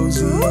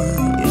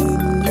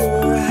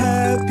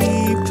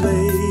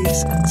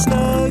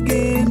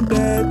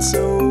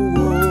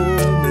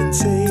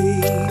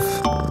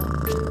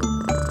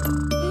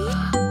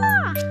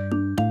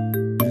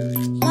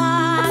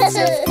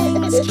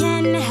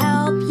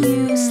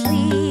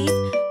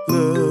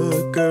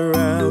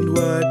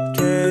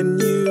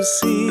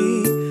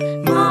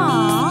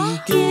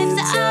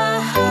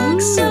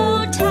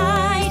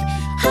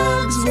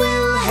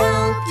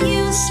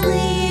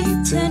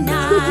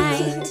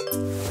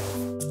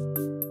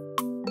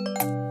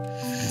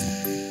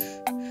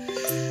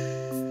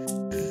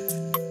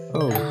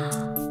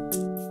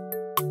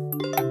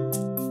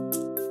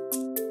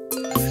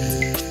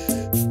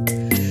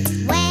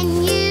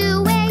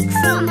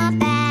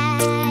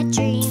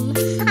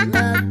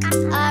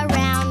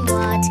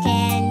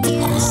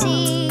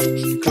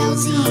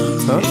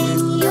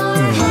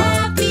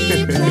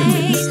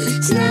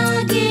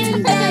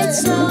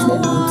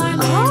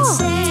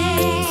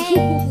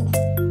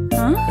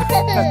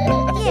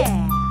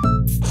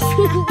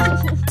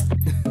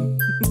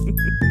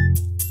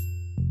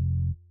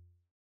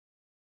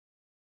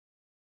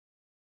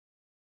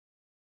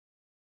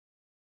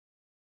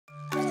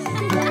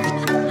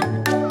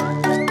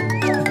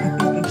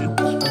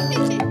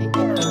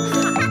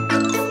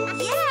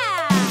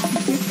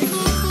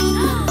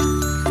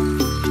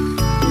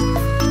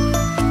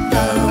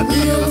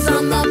 wheels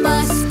on the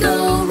bus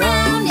go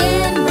round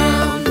and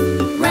round,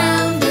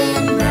 round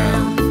and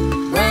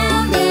round,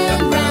 round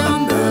and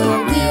round.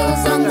 The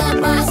wheels on the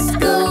bus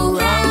go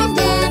round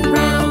and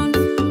round,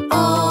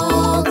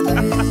 all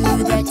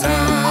through the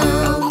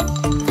town.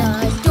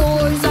 The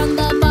doors on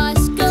the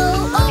bus go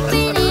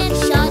open and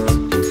shut,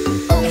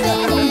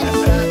 open and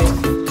shut,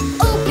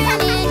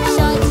 open and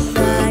shut.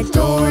 The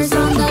doors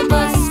on the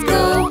bus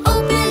go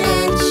open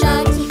and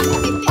shut,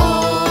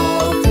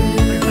 all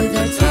through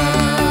the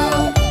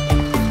town.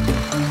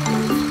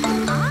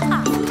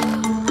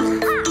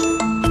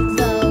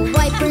 The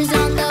wipers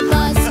on the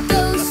bus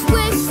go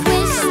swish,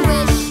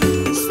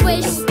 swish, swish,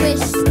 swish,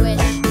 swish,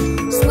 swish,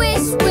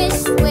 swish,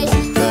 swish, swish.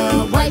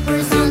 The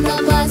wipers on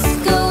the bus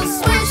go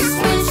swish,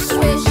 swish,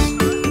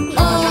 swish,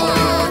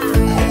 all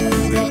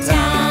through the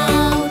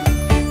town.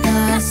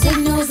 The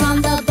signals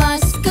on the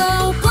bus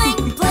go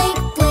blink, blink,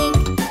 blink,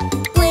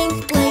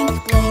 blink, blink,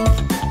 blink,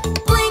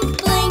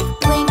 blink, blink,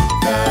 blink.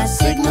 The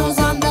signals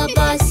on the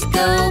bus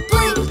go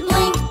blink,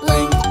 blink,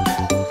 blink,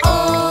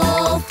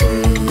 all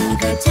through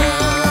the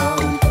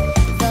town.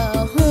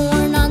 The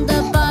horn on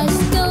the bus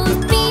goes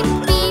beep,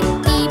 beep,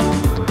 beep,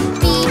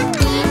 beep,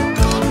 beep,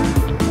 beep,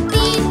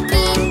 beep,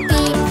 beep,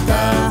 beep.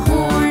 The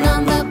horn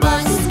on the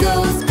bus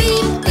goes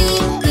beep,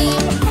 beep,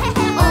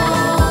 beep,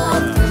 all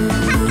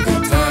through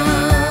the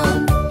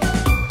town.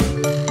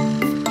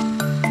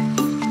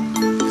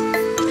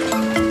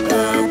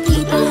 The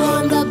people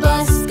on the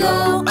bus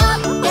go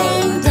up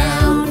and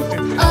down,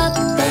 up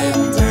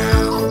and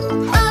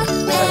down, up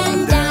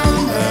and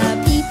down.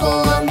 The people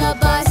on the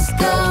bus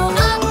go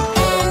up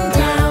and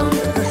down,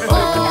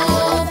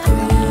 all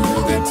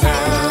through the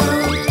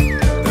town.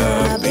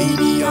 The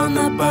baby on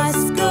the bus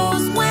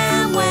goes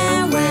wah,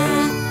 wah,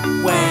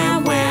 wah,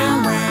 wah,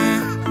 wah,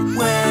 wah,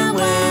 wah,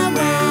 wah,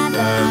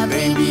 wah. The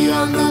baby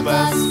on the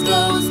bus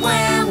goes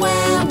wah,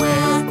 wah,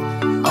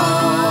 wah,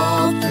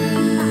 all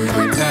through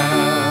the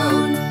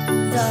town.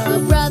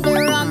 The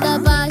brother on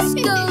the bus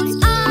goes,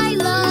 I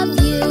love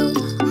you,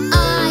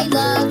 I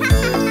love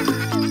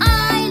you,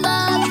 I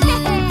love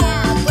you.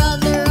 The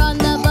brother on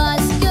the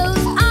bus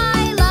goes,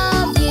 I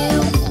love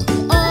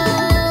you,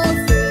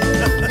 all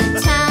through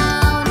the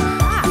town.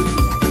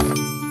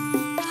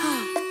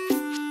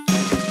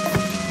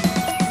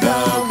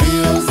 The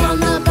wheels on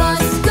the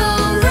bus Go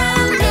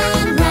round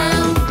and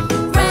round,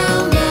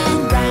 round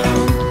and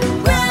round,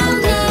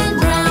 round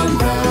and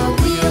round.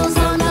 The wheels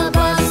on the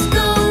bus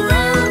go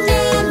round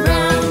and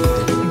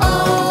round,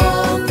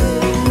 all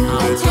through the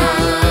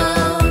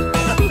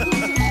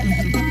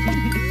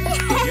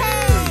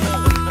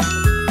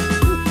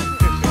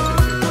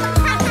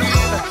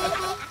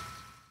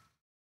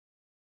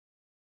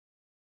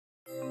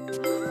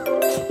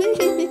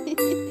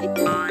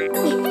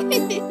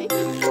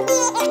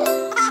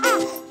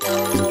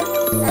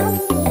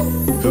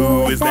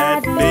Who is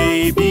that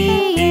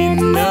baby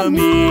in the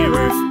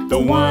mirror? The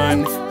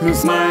one who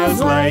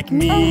smiles like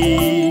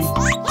me.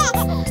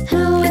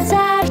 Who is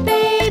that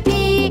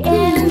baby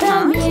in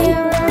the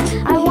mirror?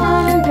 I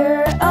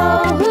wonder,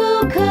 oh,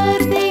 who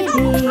could they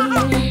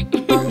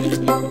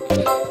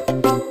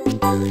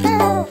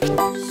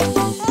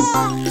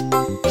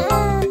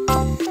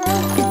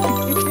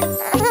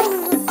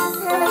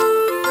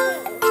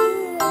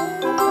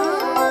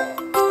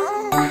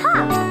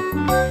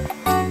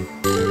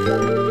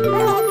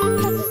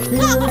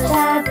Who's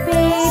that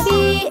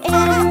baby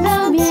in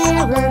the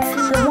mirror?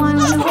 The one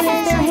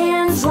with their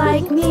hands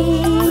like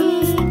me.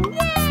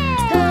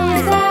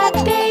 Who's that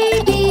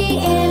baby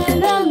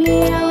in the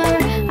mirror?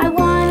 I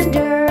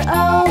wonder,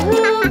 oh,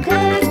 who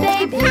could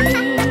they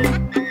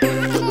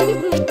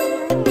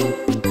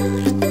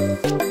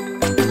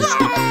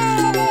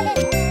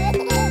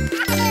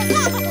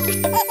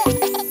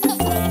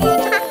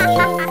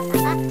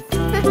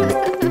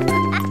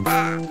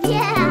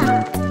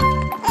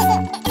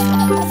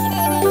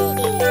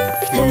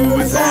Who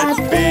is that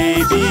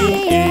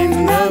baby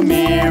in the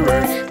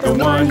mirror? The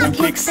one who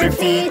kicks their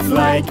feet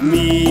like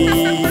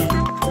me.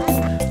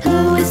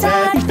 Who is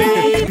that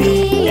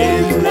baby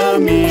in the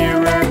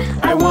mirror?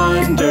 I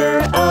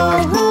wonder,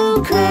 oh,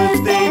 who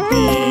could they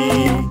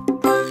be?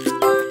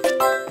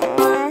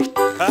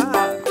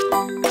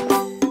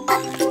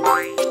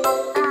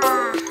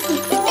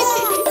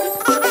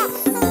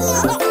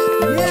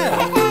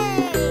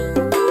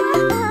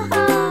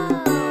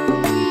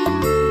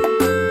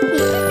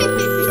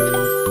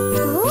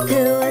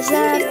 Who is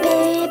that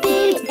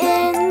baby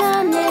in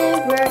the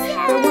mirror?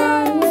 The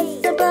one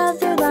with the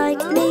brother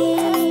like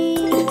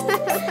me.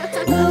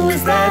 Who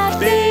is that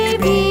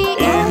baby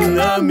in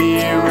the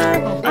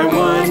mirror? I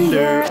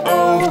wonder,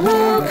 oh,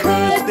 who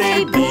could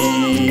they be?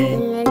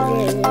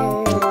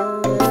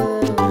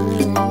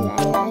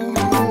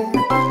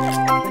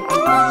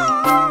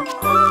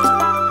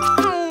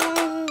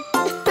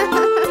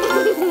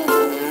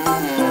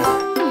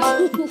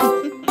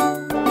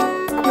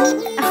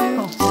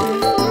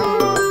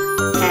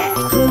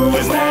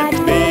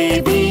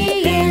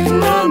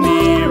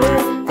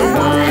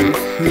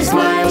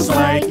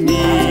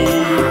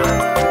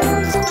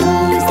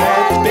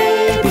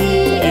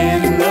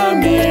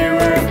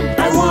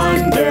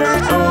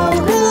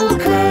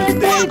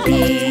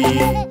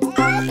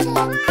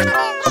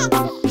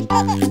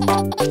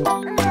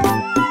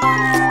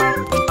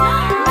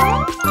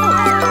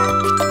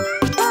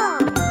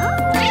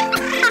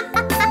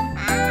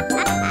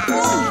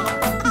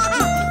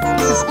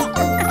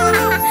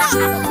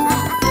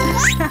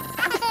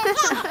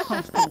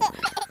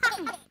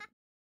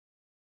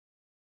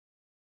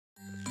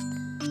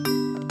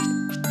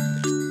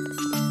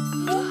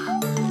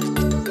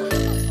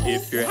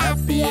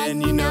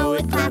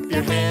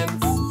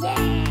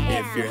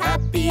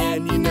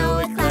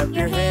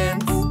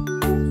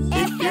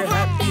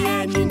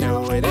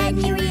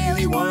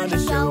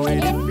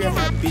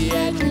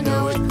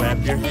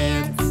 your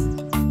hands.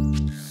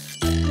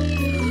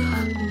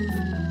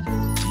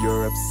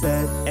 You're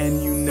upset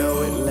and you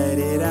know it, let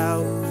it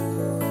out.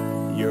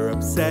 You're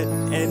upset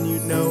and you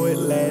know it,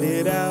 let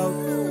it out.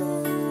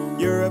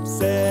 You're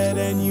upset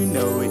and you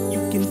know it,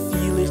 you can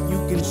feel it, you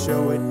can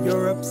show it.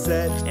 You're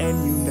upset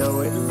and you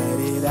know it, let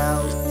it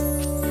out.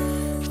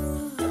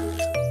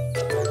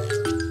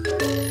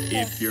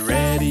 If you're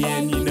ready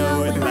and you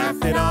know it,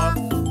 laugh it off.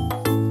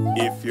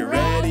 If you're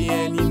ready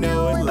and you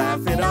know it,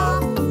 laugh it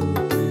off.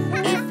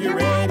 If you're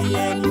ready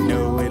and you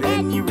know it,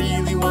 and you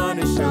really want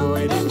to show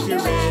it. If you're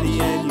ready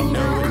and you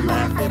know it,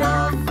 laugh it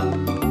off.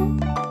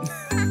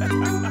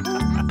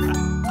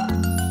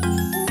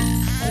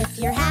 If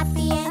you're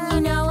happy and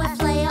you know it,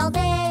 play all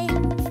day.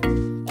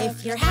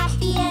 If you're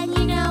happy and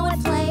you know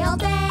it, play all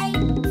day.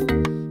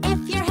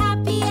 If you're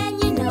happy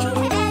and you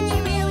know it, and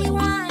you really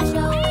want to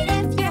show it.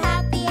 If you're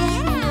happy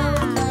and you know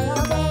it, play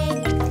all day.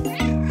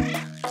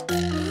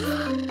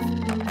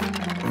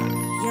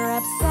 You're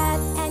upset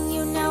and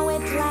you know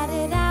it, let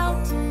it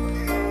out.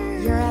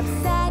 You're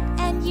upset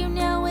and you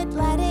know it,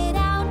 let it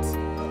out.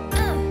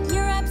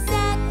 You're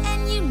upset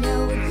and you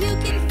know it, you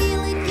can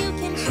feel it, you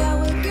can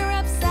show it. You're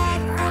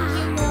upset and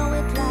you know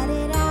it, let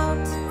it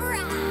out.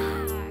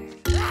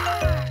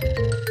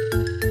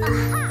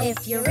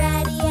 If you're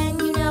ready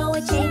and you know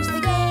it, change the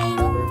game.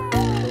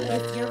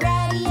 If you're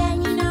ready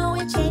and you know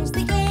it, change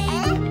the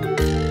game.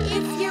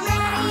 If you're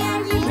ready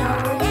and you know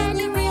it, and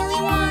you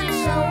really want to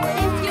show it.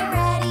 If you're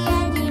ready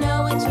and you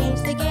know it,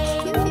 change the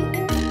game.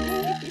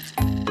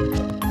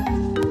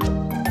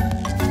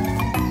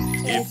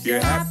 If you're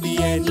happy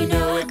and you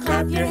know it,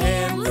 clap your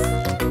hands.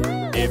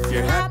 If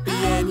you're happy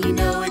and you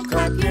know it,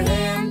 clap your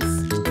hands.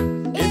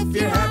 If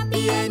you're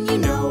happy and you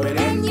know it,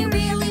 and you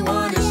really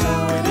want to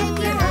show it. If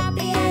you're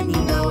happy and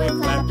you know it,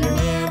 clap your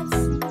hands.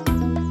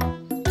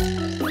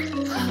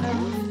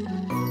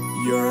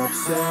 You're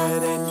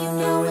upset and you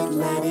know it,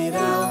 let it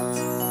out.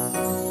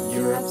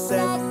 You're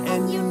upset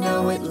and you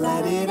know it,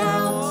 let it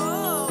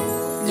out.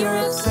 You're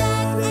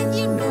upset and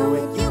you know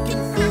it, you can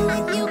feel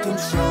it, you can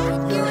show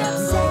it. You're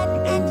upset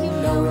and you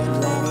know it,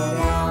 let it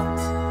out.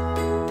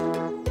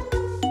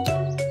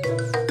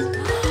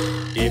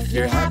 If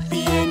you're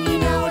happy and you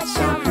know it,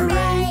 shout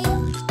hooray.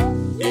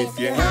 If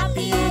you're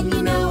happy and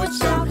you know it,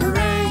 shout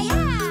hooray.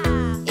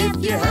 If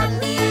you're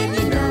happy and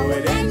you know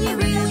it, and you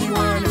really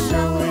want to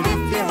show it.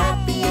 If you're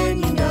happy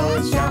and you know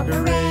it, shout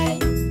hooray.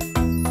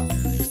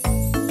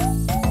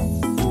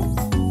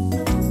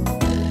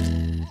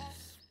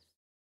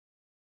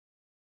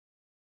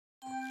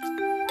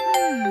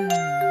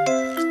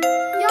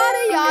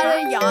 Yada, yada,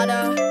 yada.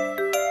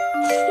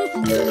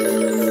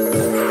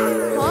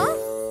 Huh?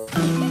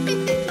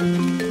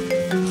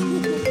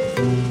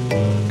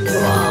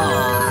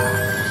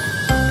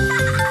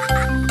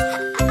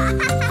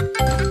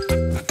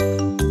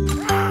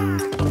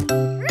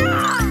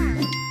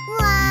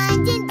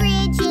 London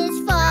Bridge is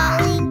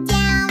falling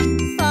down,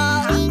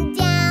 falling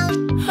down,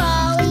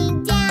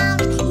 falling down.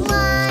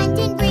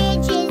 London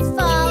Bridge is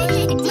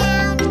falling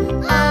down,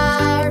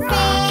 our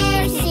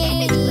fair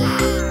city.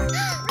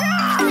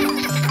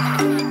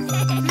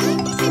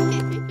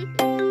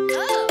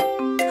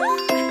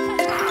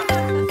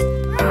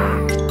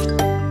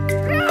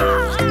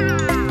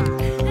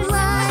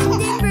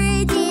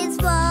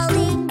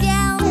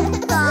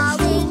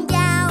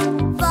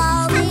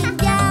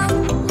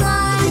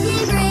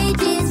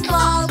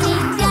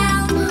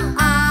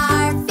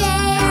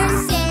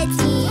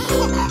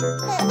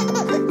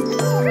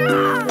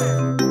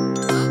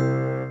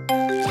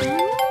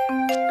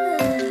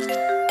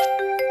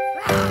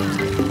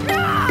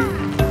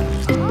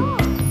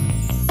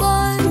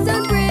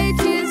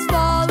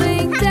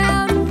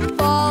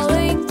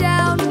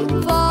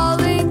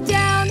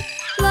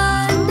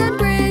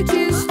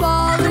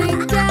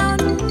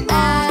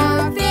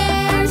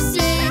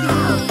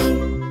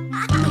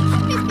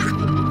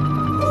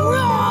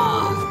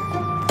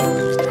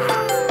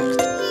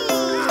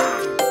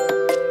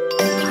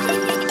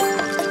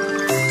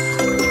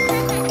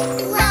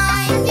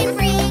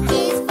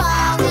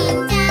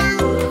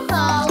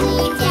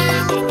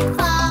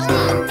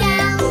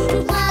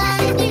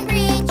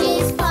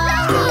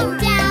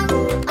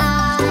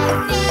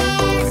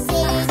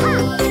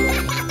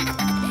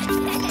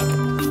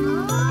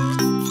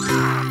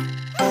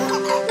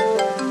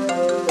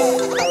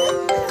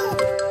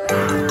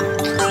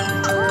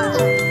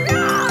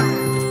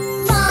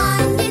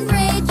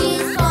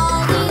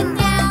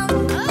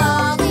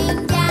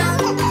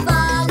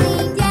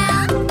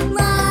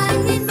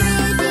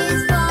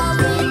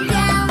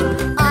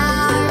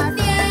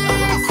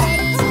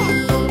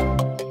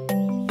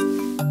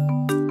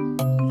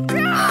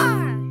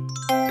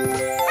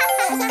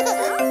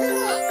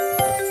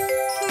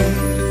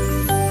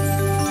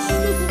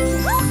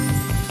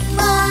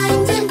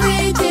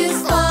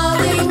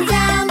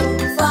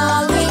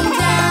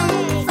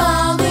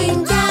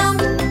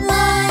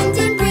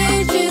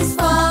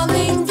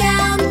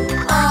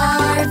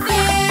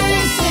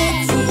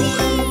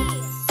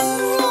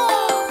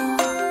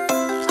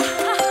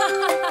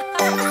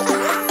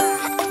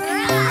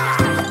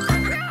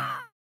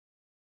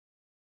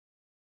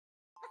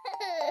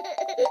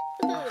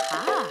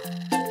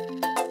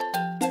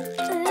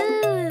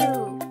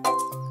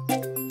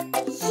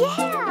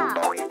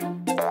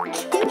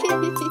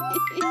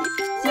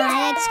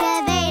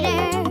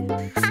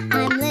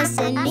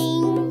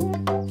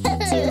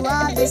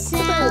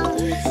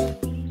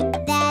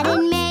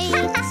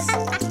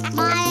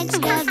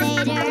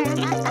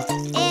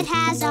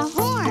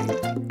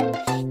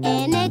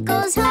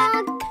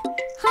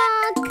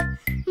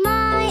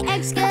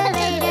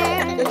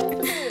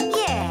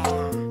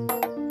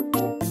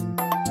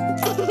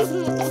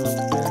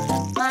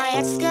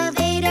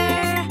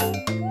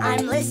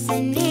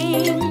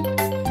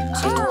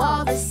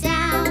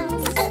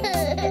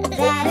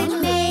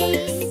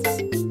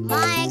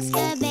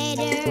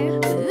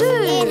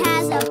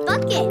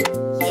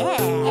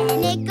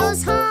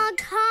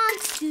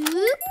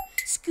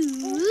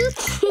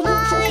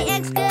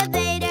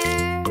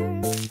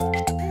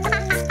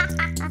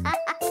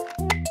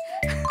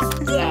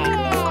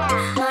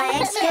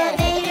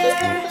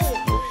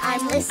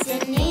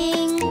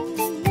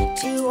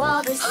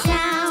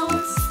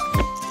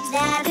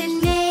 that it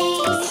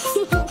makes.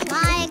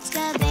 My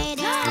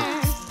excavator,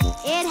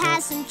 it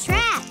has some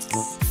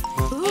tracks.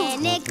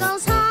 And it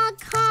goes honk,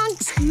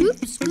 honk,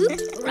 scoop, scoop,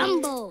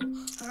 rumble,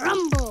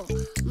 rumble.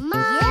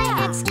 My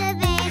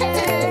excavator.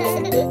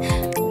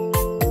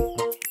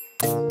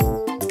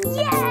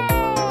 Yay!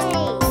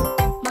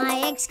 My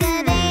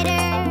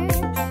excavator,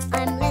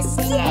 I'm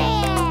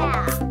listening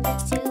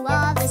to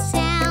all the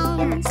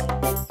sounds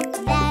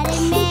that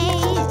it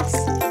makes.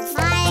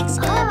 My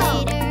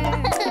excavator,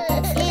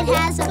 it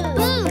has a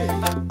boom.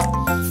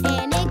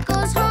 And it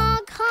goes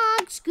honk,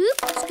 honk, scoop,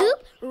 scoop,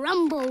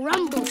 rumble,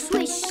 rumble,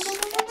 swish,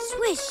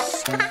 swish.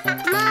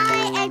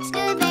 My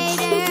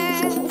excavator.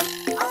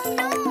 Oh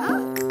no!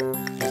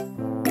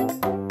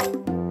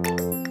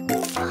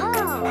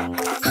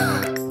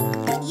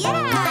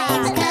 Yeah! My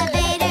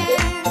excavator.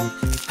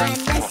 I'm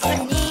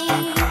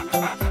listening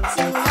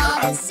to all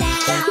the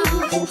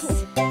sounds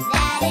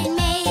that it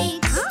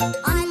makes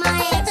on my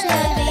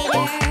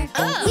excavator.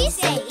 We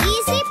say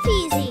easy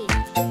peasy.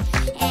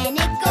 And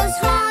it goes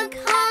honk,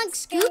 honk,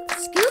 scoop,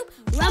 scoop,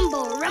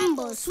 rumble,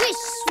 rumble,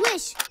 swish,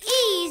 swish.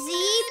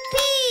 Easy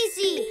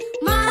peasy.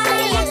 My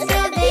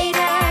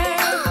excavator.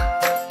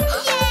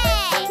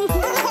 Yay!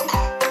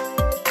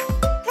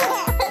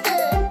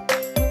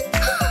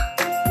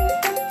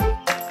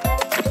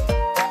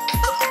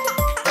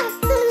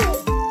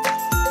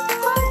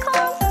 Honk,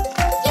 honk.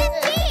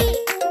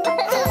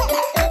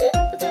 Yippee!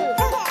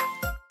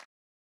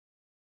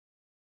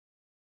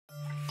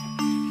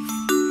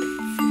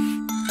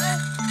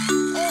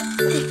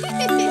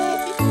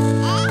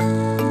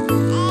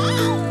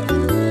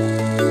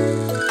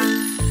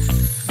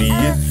 The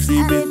itsy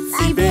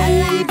bitsy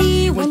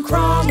baby went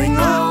crawling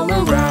all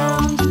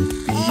around.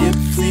 The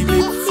itsy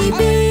bitsy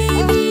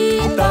baby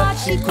thought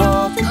she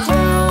crawled to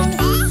town.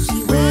 She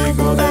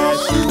wiggled as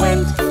she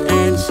went,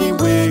 and she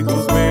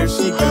wiggles where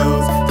she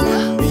goes.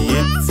 Then the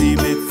itsy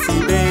bitsy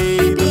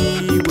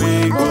baby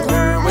wiggled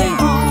her way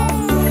home.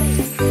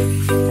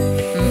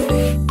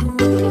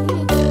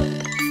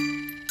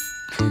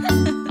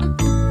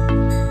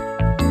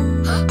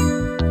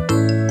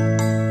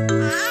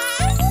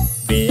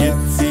 The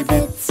itsy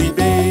bitsy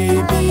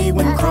baby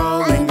went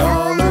crawling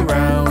all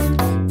around.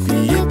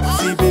 The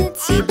itsy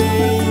bitsy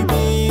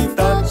baby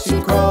thought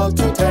she crawled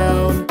to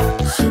town.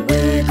 She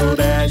wiggled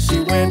as she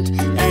went,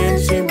 and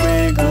she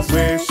wiggles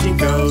where she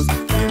goes.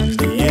 And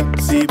the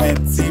itsy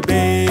bitsy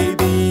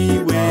baby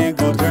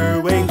wiggled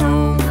her way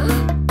home.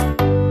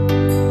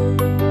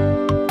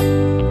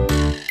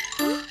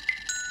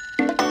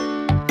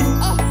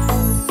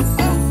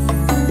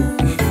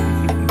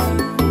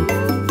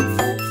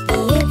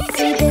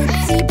 Itsy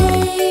bitsy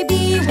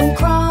baby went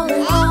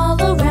crawling all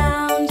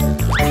around.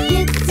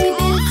 Itsy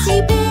bitsy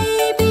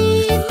baby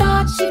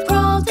thought she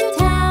crawled to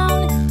town.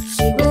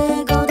 She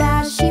wiggled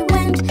as she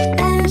went,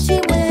 and she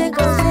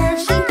wiggles where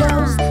she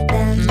goes.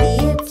 Then the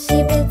itsy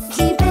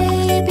bitsy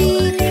baby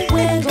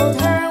wiggled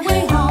her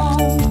way home.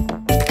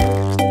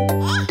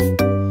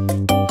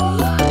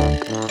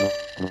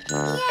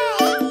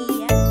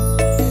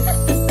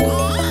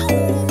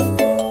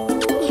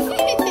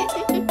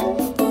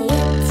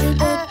 Itsy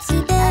bitsy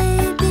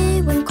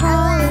baby went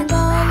crawling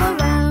all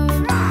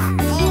around.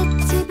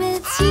 Itsy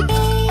bitsy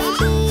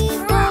baby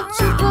thought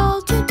she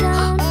crawled to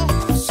town.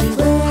 She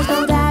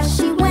wiggled as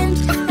she went,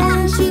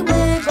 and she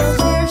wiggles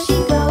where she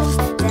goes.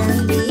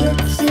 Then the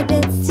itsy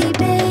bitsy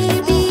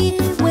baby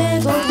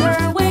wiggled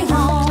her way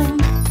home.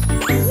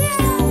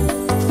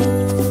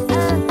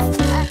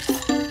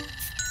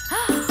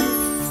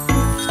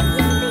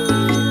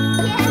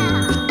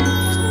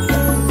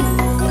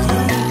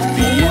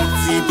 The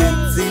itsy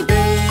bitsy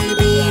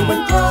baby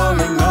went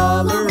crawling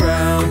all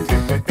around.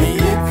 The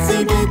itsy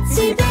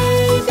bitsy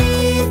baby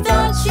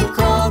thought she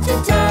crawled to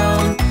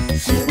town.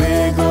 She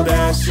wiggled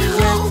as she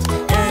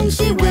went, and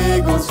she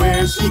wiggles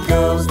where she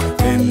goes.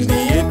 Then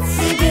the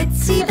itsy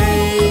bitsy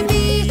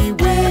baby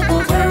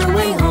wiggled her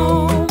way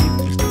home.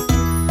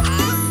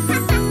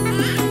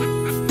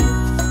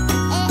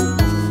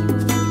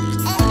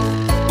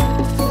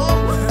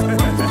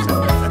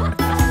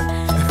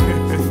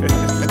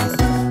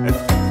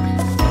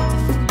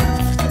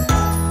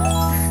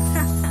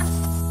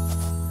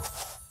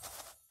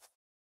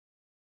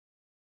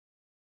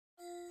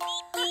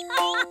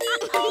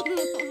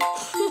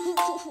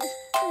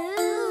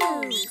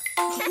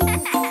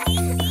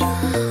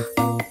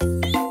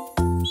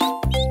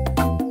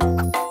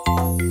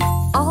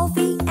 All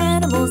the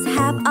animals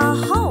have a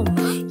home.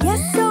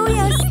 Yes, oh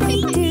yes,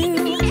 they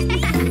do.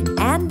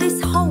 And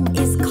this home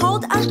is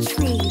called a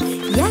tree.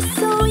 Yes,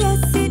 oh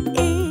yes, it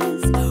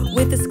is.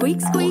 With a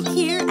squeak, squeak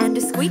here and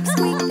a squeak,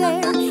 squeak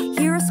there.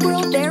 Here a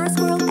squirrel, there a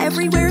squirrel,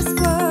 everywhere a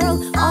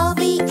squirrel. All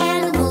the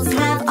animals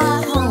have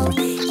a home.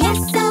 Yes,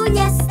 oh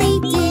yes, they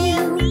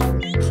do.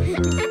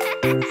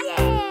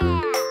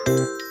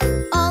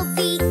 All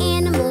the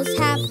animals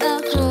have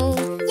a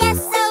home. Yes,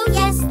 oh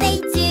yes, they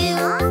do.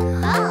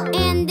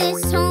 And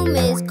this home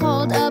is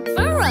called a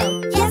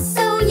burrow. Yes,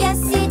 oh yes,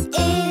 it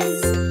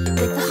is.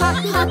 With a hop,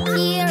 hop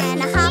here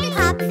and a hop,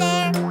 hop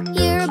there.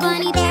 Here a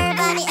bunny, there a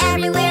bunny,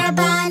 everywhere a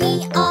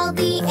bunny. All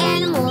the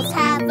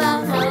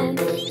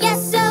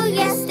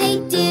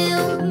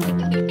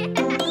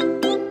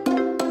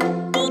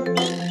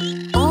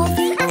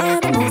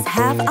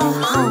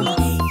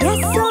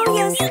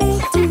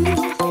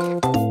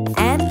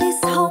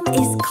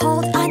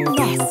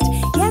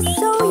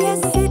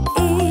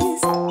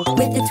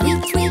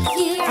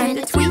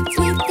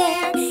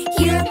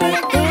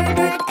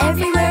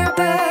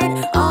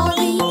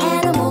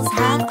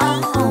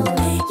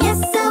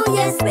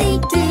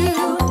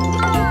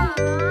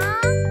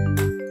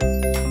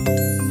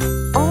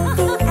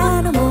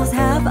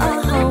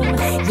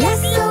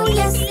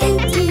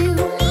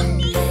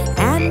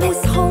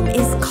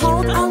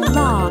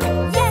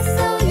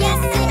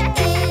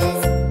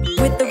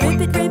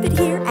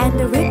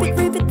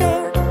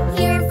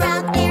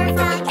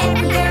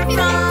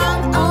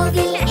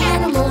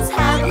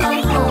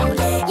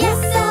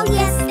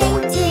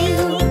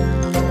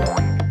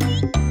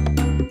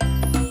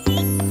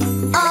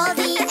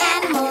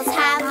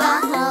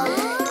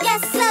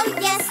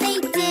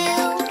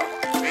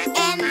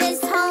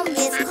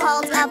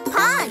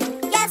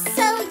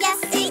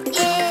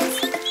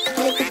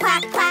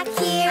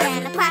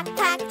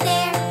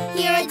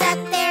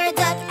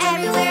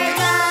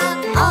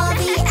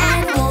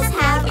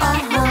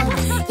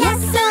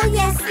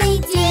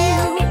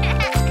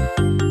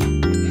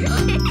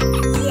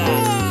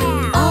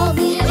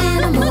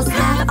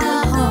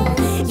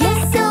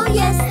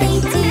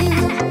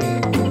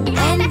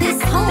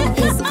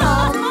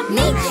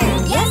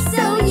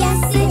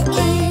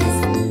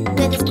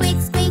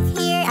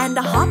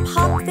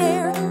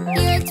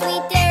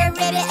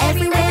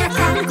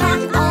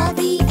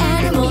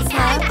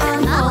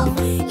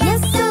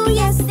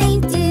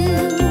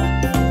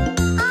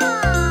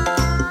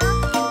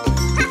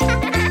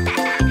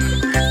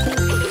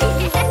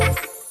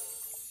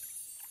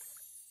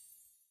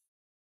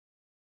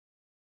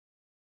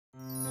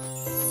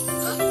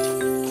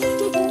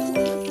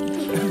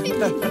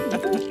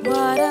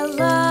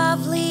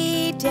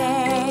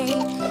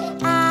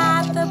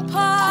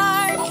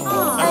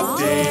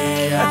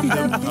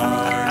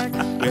park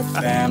with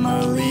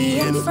family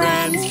and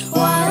friends.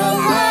 What a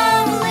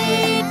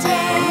lovely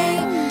day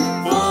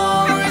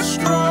for a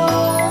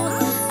stroll.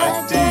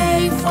 A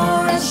day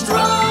for a stroll.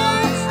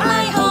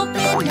 I hope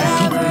it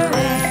never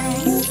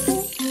ends.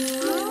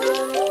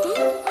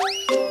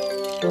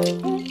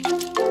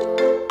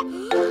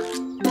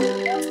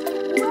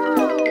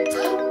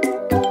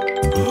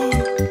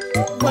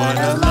 What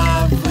a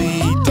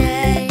lovely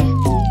day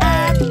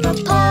at the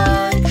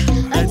park.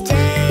 A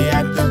day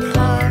at the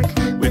park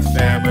with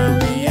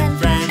family and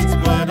friends.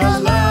 What a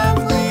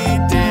lovely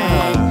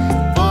day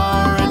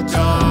for a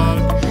dog.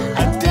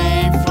 A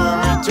day for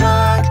a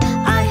dog.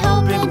 I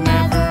hope it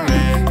never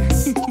ends.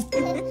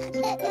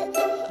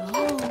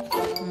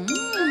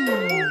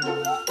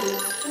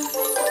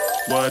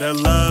 What a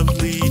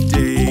lovely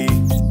day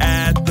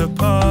at the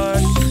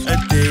park. A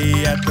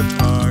day at the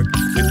park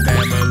with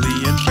family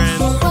and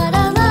friends. What a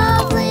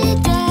lovely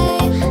day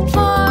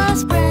for a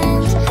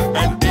sprint. A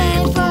day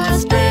for a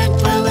sprint,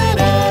 will it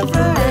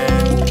ever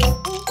end?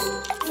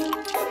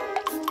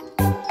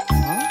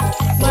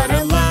 What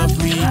a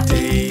lovely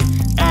day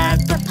at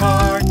the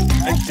park.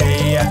 A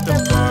day at the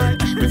park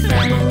with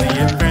family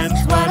and friends.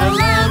 What a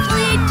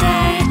lovely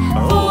day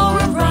for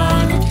a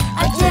run.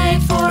 A day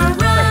for a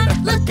run,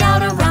 look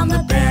out around the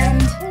bend.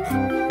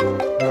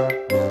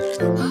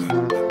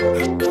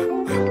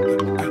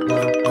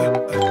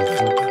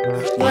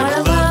 What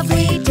a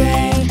lovely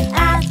day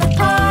at the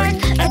park.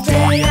 A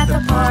day at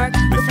the park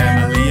with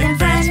family and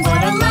friends.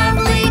 What a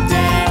lovely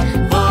day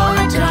for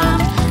a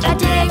jump. A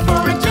day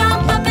for a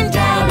jump up and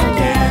down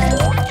again.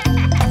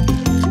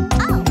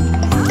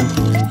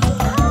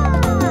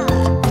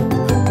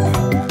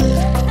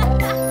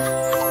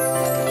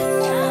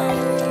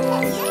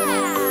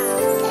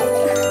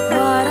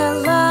 What a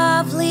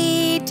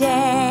lovely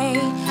day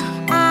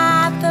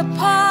at the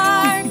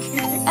park.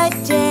 A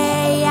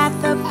day at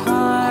the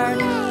park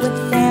with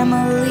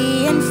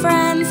family and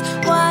friends.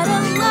 What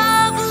a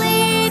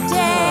lovely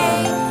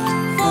day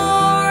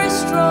for a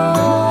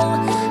stroll.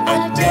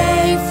 A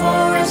day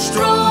for a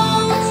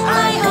stroll.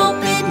 I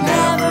hope it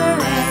never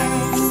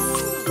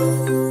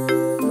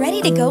ends.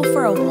 Ready to go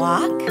for a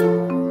walk?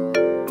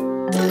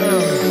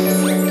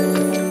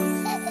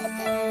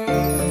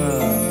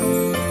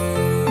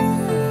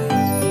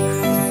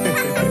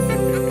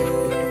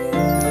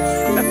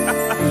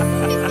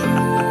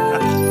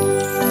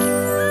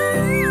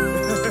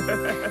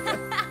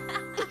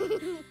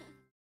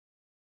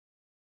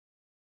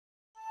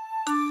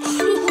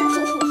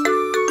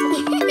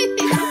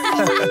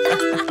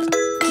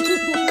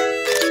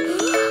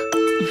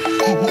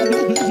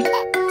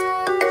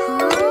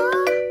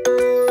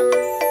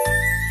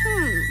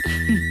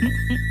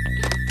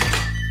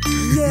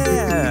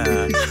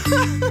 Yeah.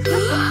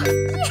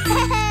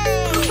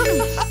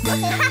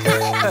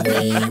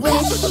 We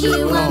wish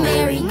you a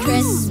Merry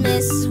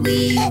Christmas.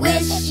 We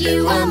wish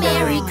you a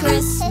Merry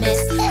Christmas.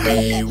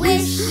 We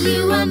wish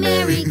you a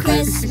Merry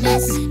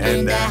Christmas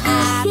and a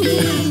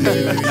Happy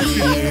New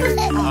Year.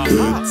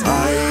 Good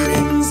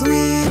tidings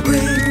we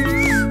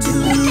bring to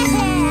you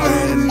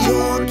and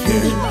your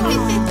kin.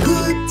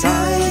 Good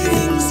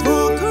tidings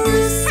for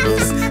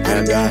Christmas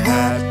and a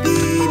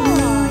Happy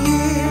New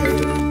Year.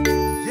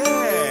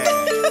 Yeah.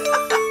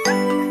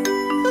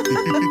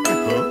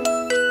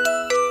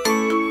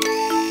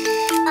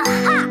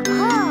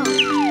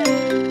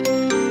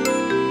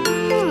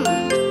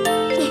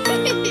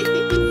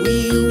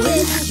 We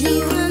wish you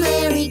a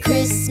Merry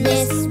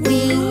Christmas. We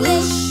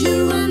wish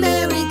you a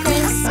Merry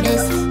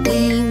Christmas. We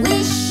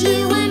wish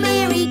you a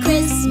Merry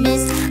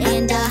Christmas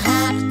and a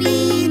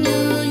Happy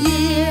New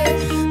Year.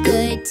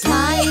 Good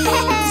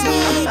tidings we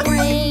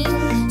bring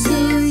to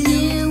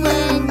you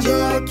and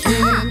your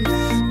kin.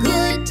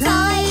 Good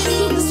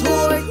tidings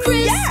for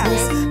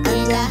Christmas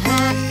and a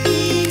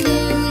Happy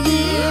New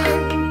Year.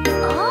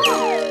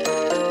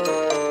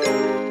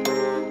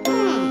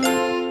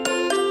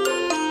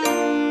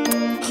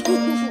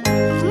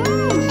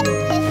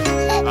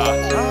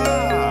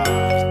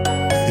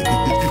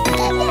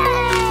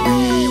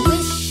 We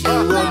wish you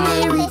a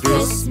Merry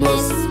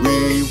Christmas.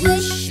 We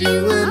wish you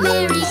a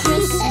Merry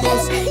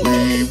Christmas.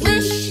 We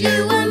wish you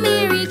a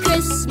Merry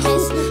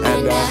Christmas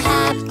and a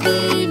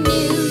Happy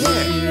New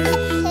Year.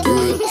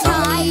 Good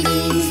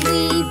tidings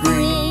we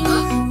bring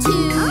to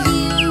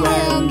you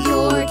and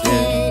your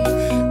kin.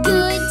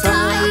 Good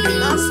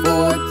tidings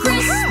for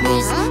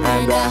Christmas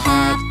and a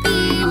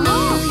Happy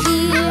New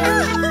Year.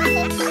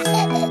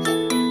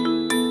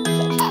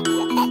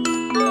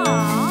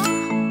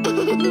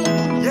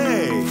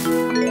 Yay.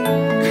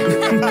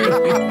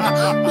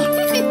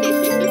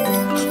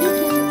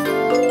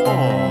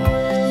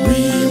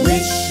 We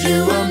wish you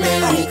a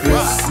Merry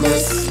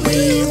Christmas. We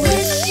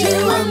wish you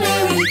a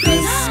Merry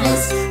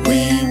Christmas. We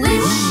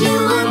wish you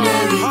a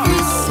Merry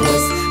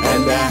Christmas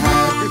and a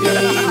Happy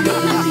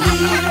New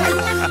Year.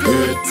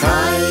 Good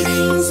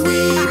tidings we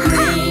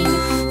bring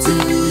to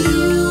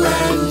you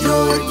and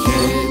your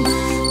kin.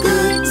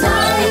 Good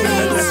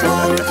tidings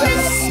for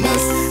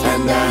Christmas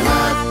and a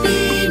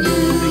Happy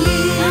New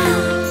Year.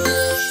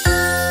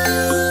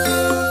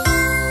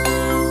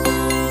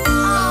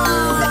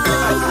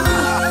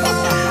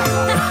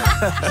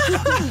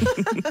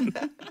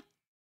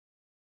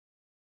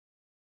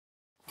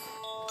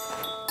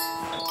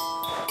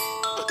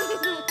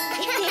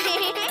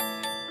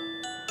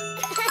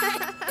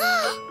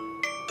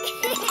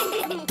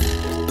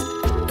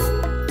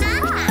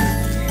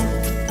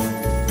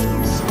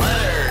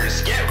 Sledders,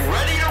 get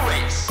ready to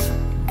race.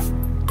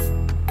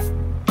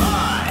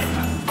 5,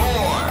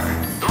 4,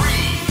 3,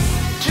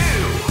 2,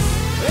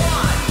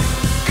 1,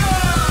 go!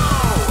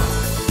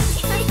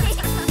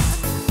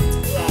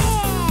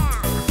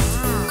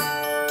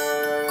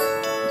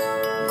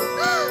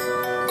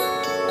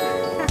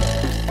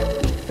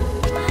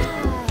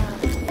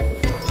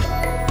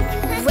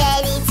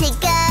 Ready to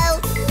go.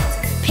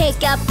 Pick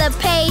up the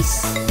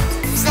pace.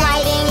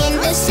 Sliding in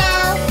the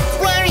snow.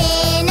 We're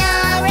in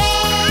a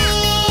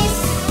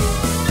race.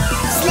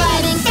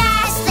 Sledding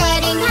fast,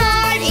 sledding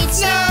hard. It's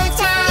no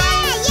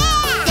time.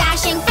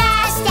 Dashing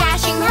fast,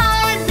 dashing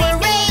hard. We're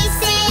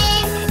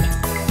racing.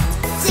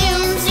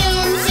 Zoom,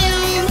 zoom,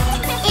 zoom.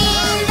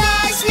 In the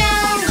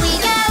snow we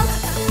go.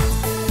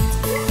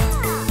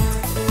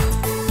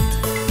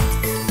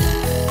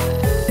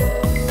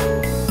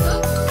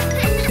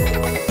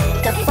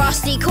 The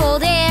frosty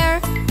cold air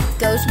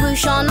goes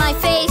whoosh on my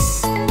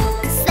face.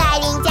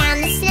 Sliding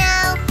down the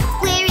snow,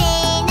 we're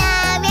in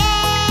a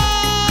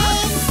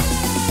race.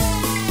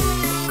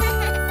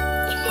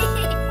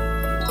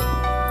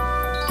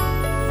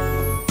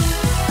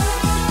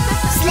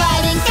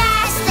 Sledding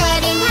fast,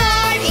 sledding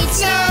hard, it's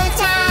no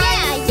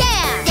time.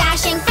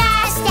 Dashing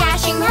fast,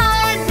 dashing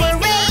hard, we're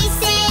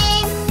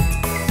racing.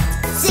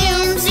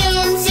 Zoom,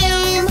 zoom,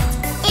 zoom.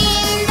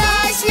 In the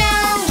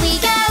snow we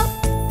go.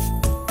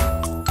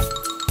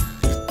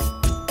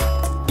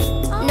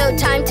 No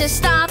time to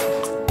stop.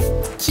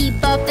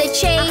 Keep up the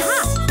chase.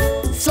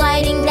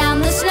 Sliding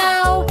down the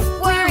snow.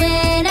 We're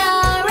in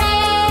a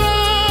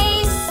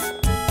race.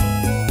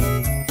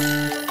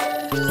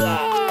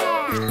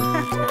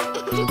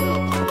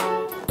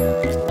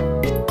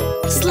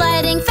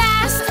 Sledding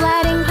fast,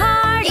 sledding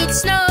hard.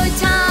 It's no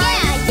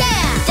time.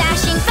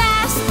 Dashing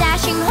fast,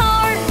 dashing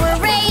hard. We're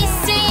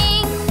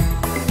racing.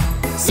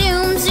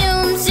 Zoom,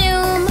 zoom,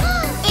 zoom.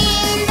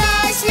 In the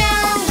snow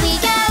we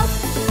go.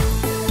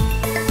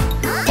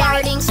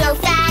 Darting so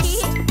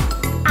fast,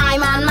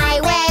 I'm on my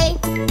way.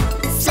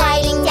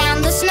 Sliding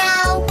down the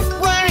snow,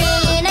 we're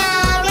in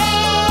a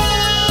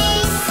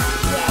race.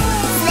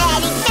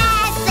 Sledding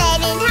fast,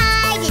 sledding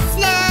hard, it's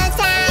no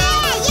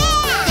time.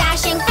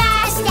 Dashing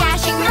fast,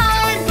 dashing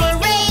hard, we're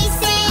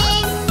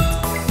racing.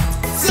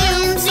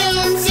 Zoom,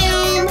 zoom,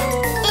 zoom.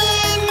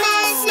 In the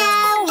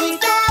snow we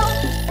go.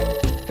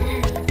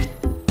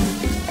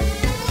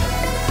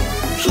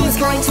 Who's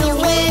going to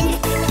win?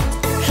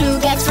 Who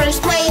gets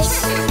first place?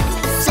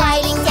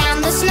 Sliding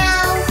down the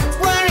snow,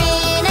 we're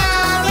in a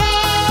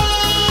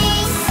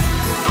race.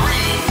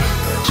 3,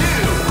 2,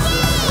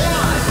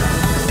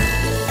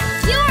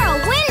 1. You're a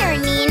winner,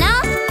 Nina.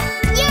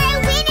 You're a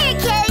winner,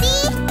 Cody.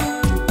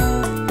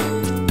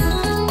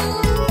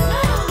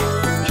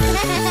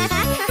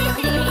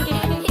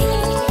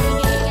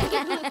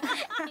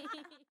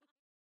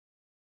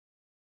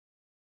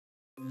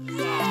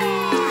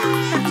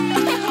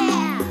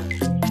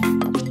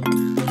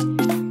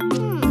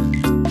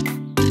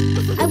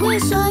 I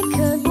wish I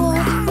could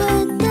walk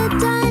with the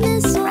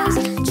dinosaurs,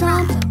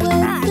 jump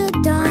with the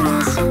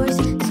dinosaurs,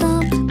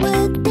 jump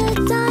with the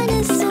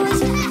dinosaurs,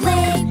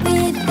 play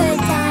with the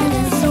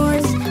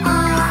dinosaurs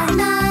on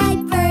my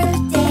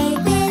birthday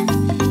with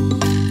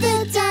the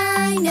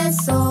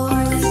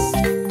dinosaurs.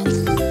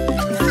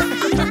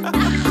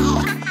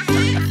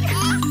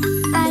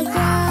 I'd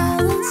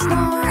growl and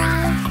snore,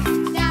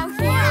 now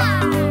hear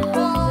me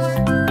roar.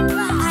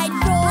 I'd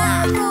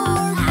roar,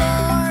 roar,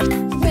 roar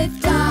with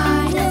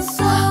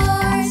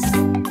dinosaurs.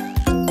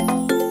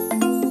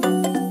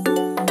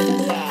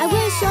 I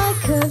wish I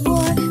could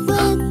roar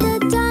with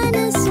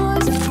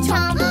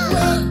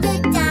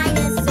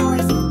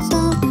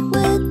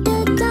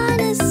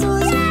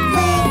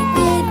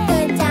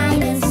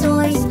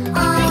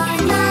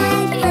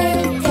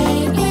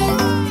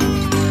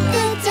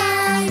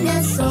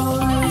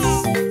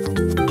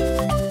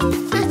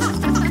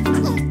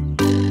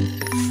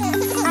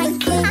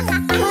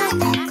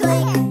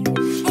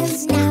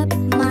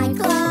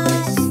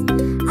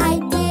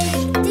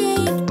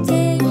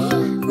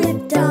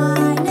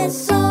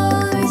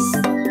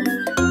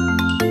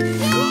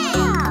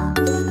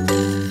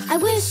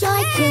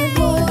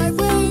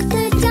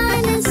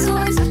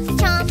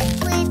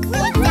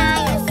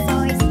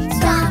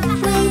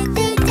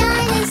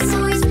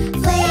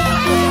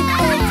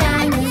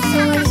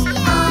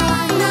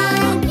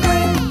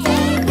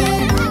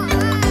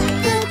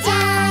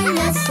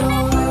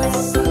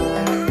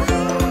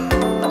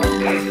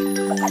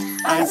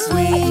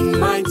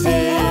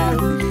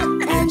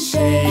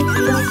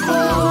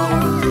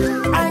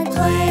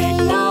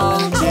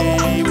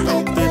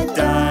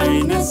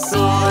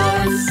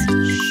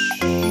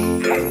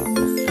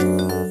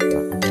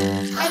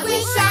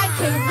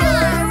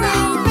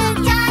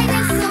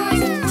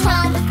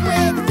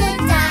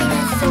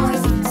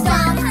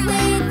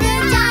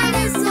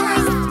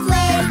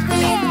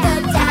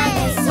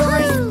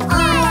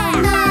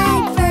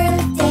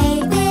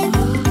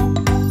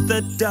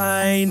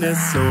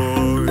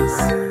dinosaurs.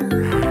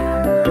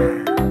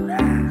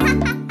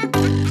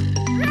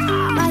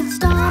 I've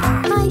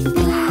stomped my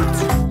feet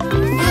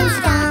and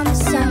stomped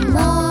some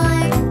more.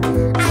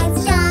 I've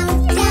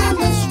stomped down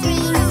the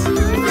street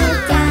with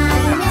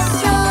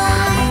dinosaurs.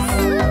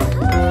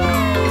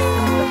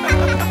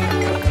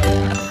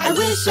 I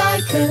wish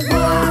I could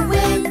roar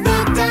with the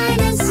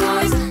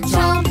dinosaurs,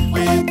 chomp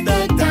with the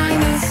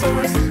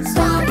dinosaurs,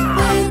 stomp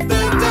with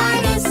the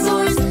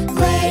dinosaurs,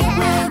 play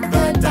with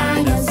the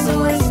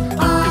dinosaurs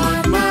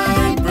on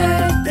my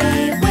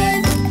birthday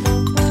with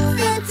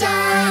the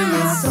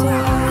dinosaurs.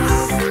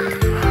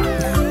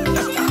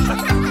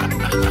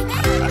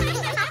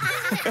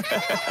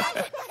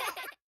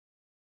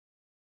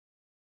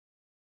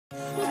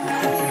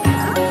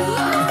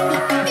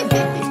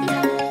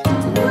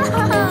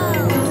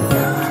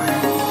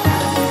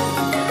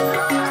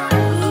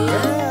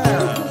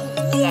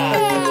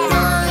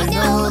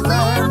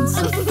 Dino-land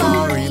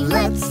safari,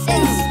 let's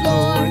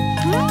explore.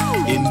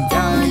 In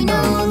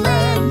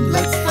Dino-land,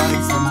 let's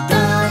find some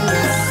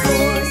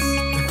dinosaurs.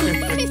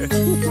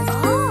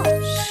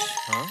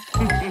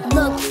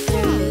 Look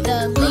through the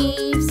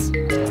leaves.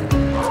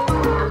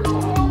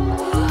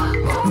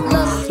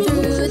 Look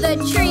through the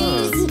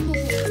trees.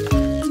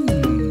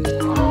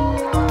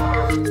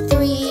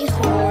 3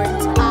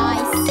 horns I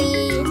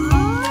see.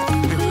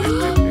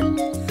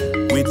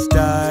 Which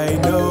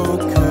dino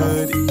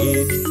could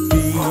it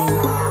be?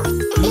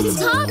 It's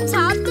Top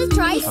Top the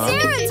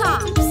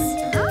Triceratops.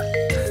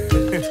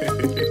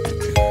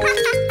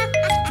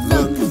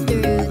 Look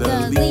through the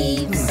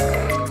leaves.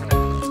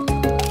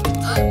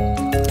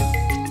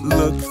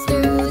 Look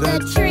Through the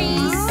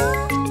trees.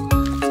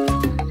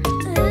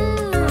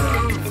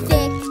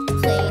 Thick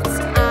plates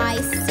I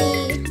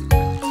see.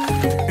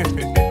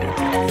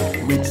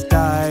 Which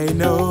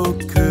dino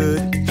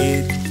could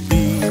it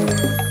be?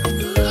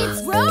 It's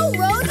Row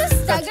the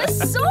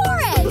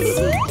Stegosaurus.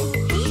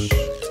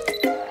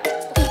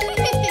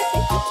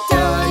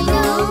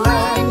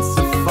 Dino-land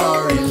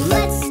safari,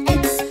 let's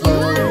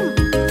explore.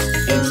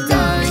 In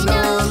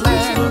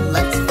Dino-land,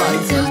 let's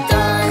find some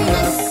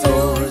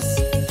dinosaurs.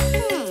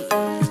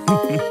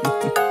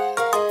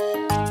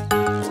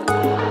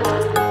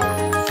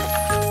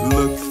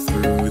 Look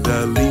through the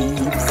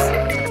leaves.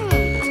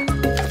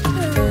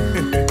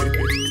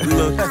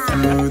 Look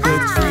through the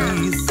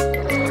trees.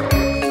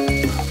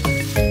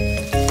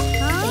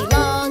 A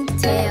long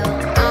tail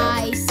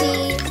I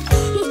see.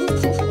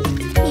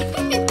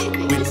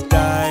 Which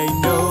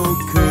dino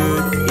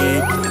could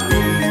it be?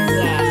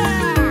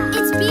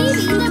 It's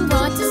Baby the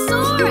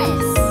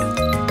Brontosaurus.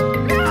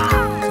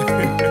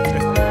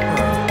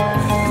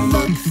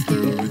 Look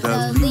through the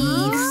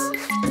leaves.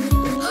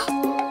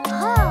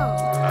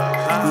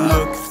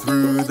 Look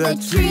through the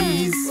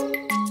trees.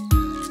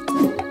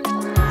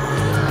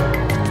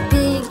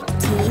 Big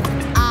teeth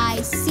I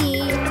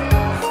see.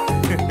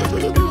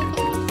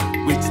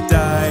 Which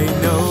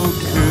dino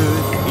could it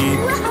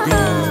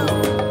be?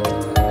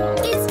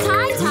 It's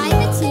Tai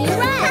the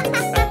T-Rex.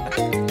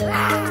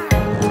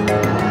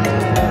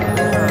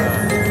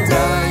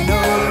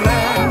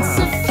 Dino-land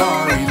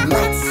safari,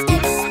 let's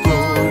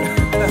explore.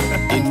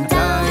 In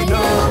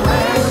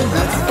Dino-land,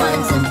 let's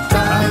find some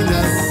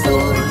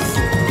dinosaurs.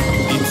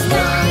 It's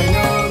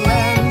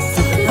Dino-land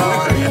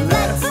safari,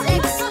 let's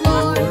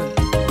explore.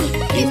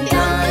 In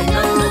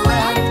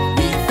Dino-land,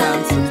 we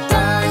found some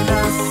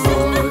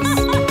dinosaurs.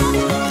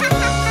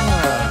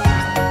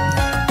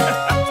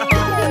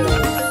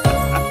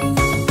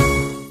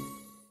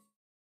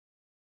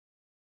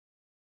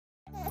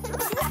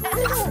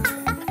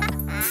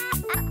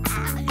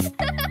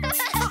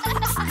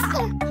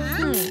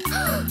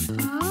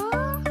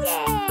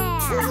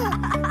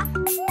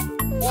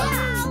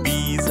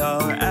 These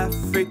are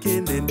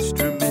African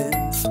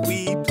instruments.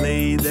 We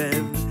play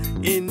them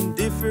in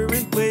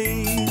different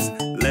ways.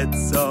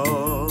 Let's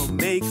all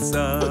make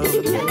some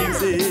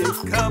music.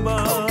 Come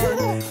on,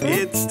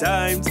 it's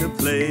time to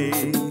play.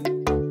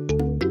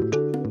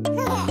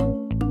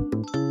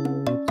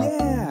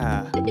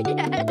 Yeah.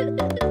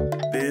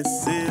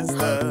 This is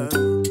the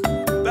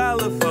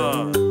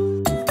balafon.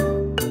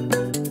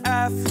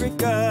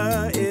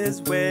 Africa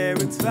is where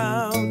it's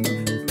found,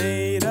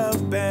 made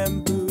of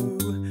bamboo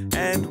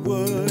and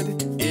wood.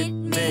 It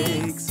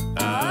makes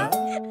a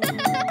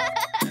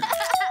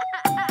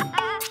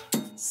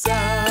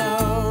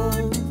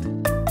sound.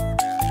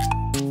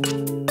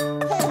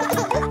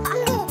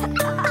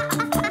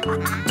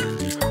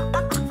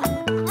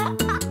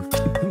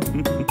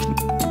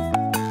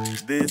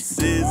 This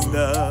is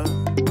the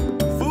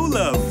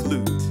fula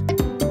flute.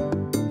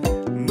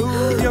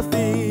 Move your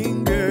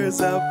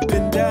fingers up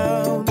and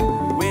down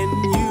when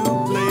you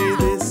play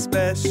this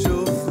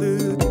special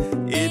flute.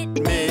 It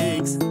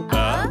makes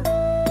a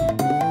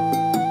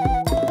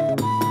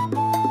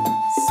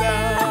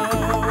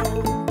sound.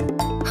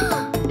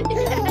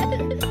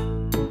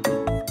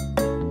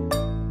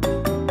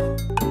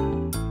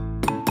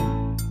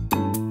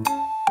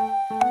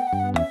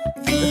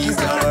 These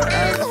are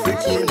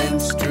African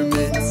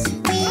instruments.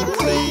 We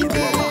play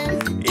them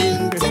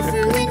in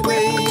different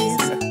ways.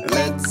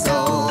 Let's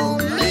all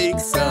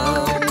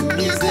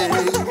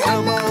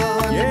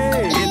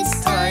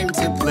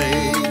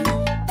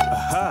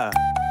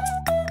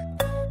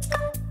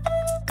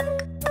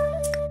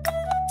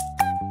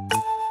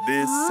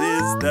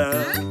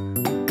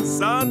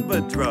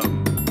a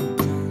drum.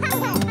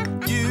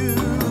 You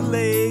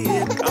lay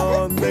it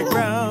on the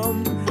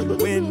ground.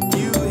 When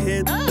you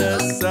hit the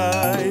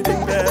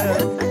siding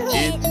bell,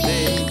 it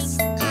makes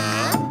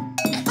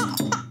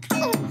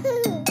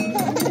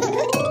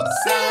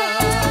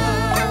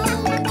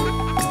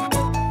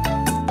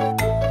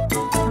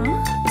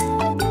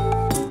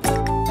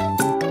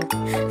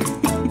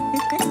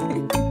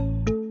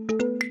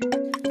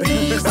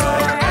These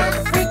are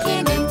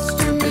African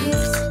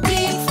instruments. We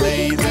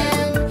play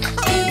them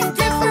in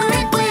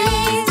different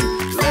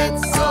ways.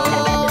 Let's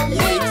all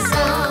make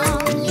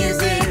some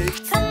music.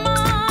 Come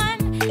on,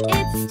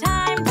 it's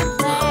time to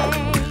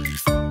play.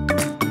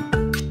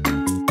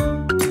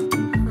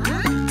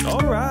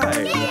 all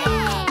right.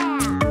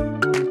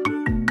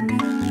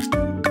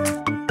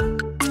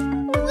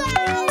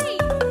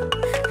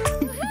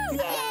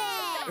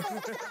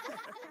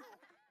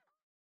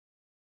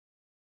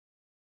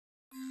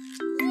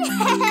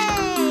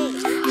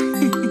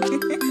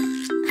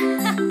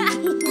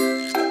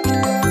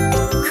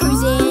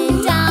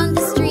 Cruising down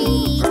the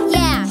street,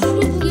 yeah,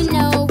 you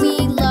know we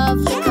love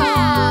the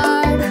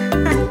car.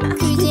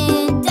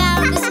 Cruising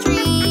down the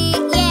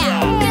street,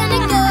 yeah,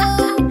 gonna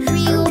go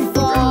real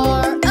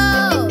far.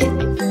 Oh,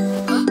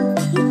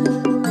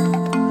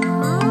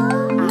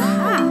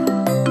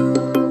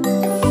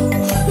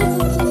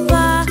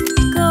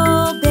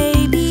 Buckle,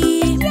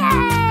 baby.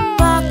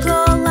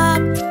 Buckle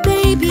up,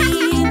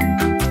 baby.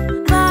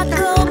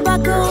 Buckle,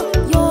 buckle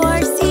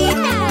your seat.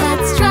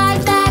 let's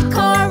drive that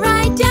car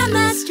right down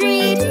the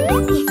street.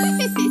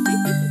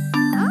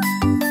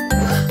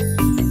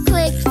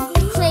 Click,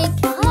 click,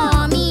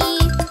 mommy.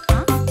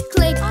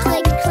 Click,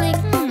 click, click,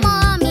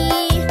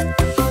 mommy.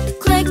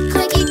 Click,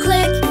 clicky,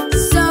 click,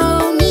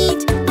 so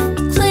neat.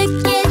 Click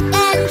it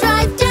and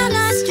drive down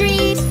the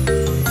street.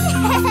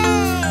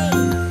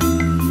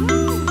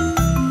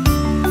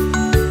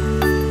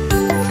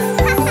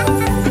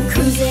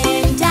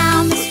 Cruising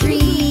down the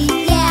street,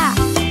 yeah,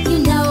 you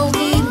know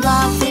we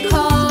love the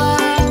car.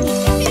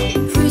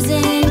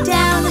 Cruising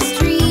down the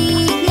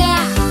street,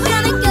 yeah,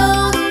 gonna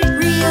go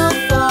real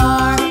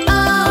far.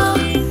 Oh,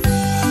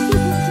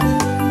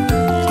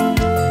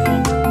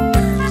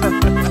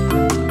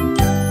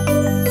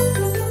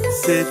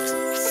 Sit,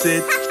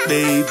 sit,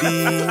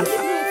 baby.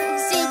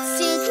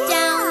 sit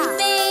down,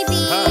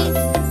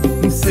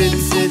 baby. Sit,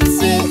 sit,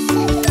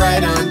 sit,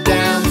 right on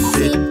down.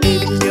 Sit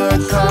in your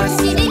car,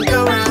 sit and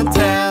go around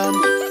town.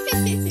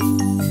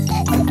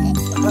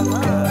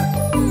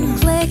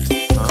 Click,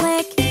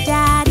 click,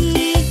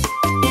 daddy.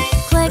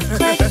 Click,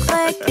 click,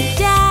 click,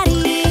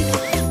 daddy.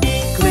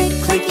 Click,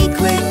 clicky,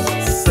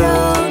 click, so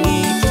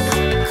neat.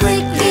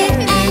 Click it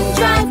and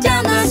drive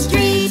down the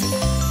street.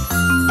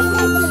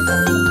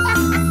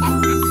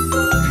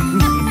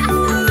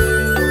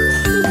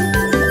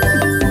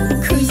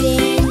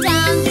 Cruising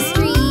down the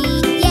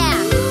street,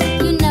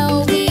 yeah, you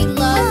know we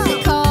love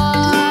the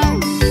car.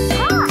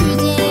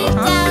 Cruising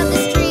down the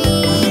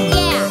street,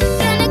 yeah,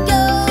 gonna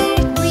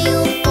go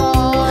real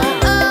far.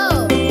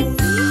 Oh,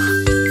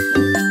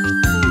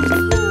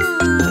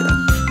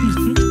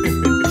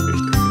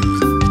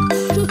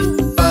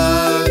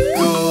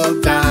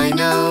 Buckle,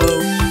 dino.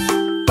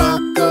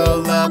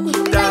 Buckle up,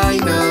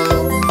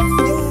 dino.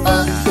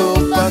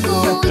 Buckle,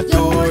 buckle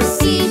your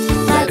seat.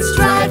 let's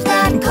drive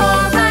that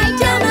car right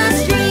down the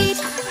street.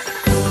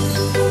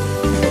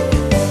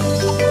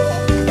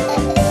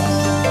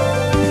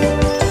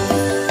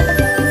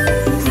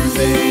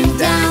 Cruising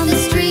Down the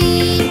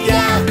street,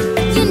 yeah,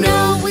 you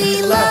know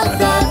we love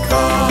the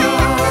car.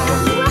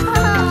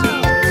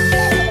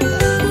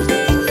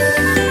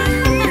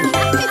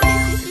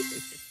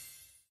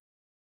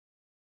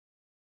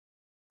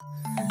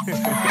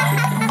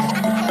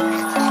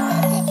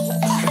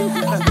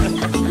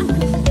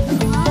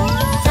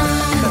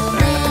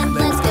 Dino-land,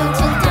 let's go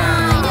to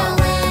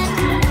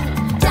Dino-land.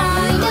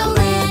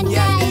 Dino-land,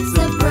 yeah, it's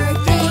a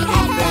birthday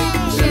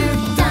adventure.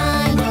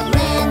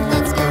 Dino-land,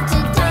 let's go to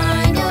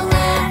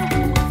Dino-land.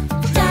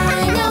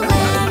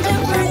 Dino-land, a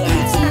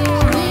birthday to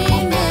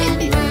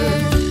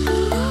remember.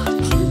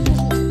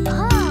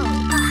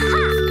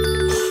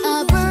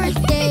 A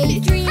birthday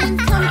dream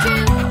come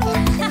true.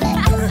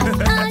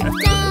 A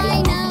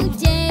dino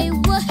day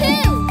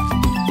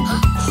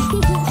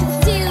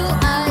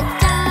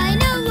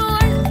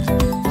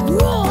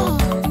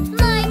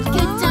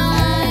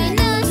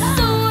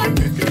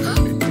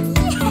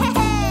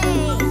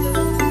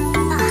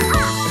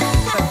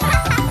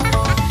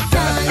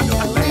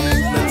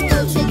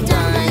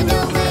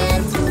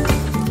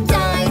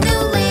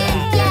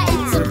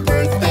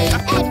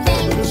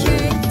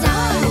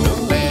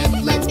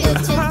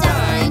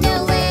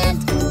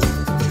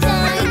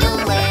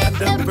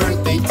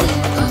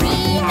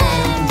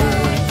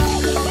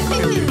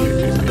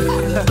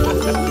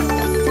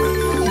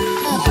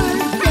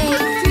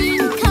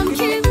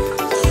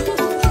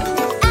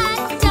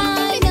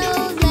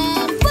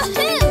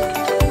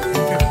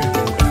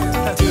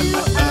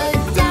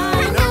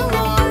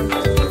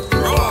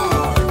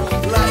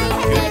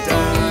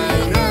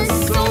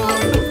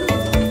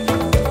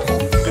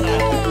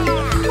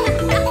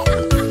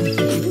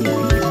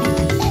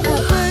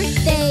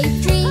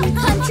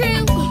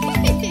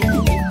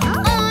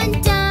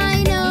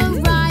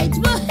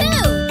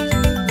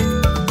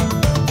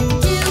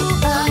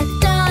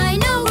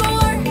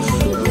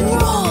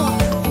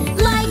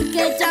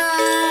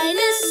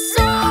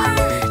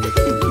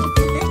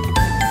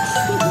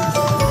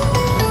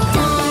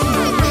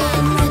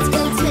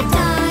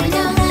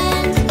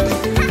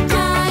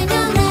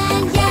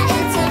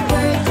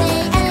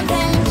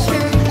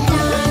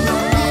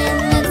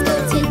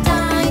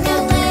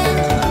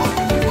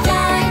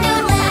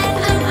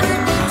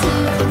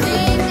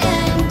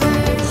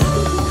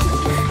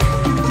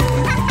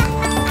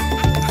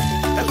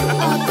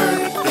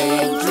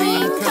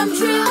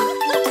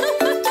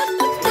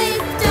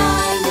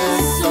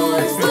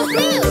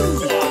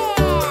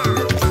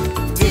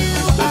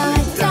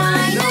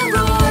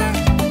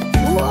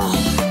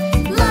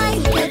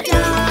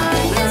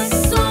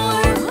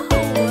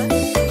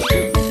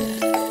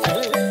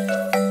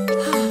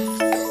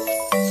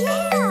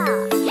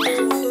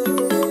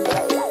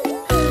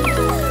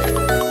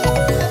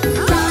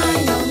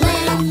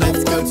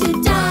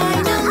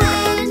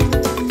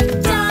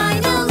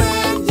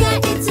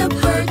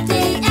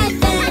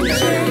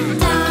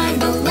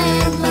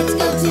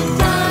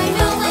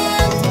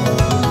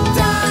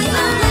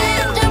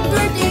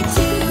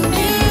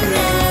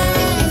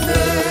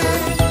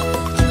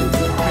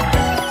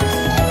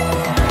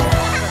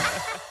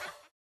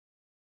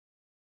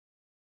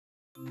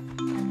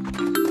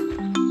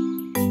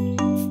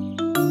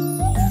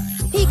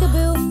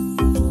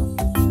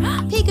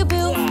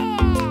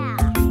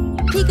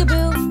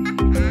Peekaboo,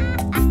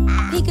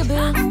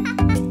 peekaboo,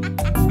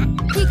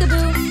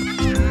 peekaboo,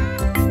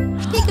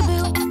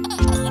 peekaboo.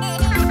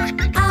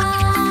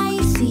 I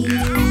see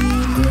you.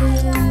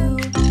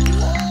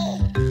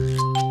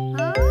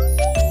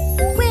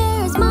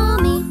 Where's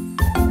mommy?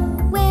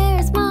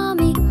 Where's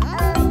mommy?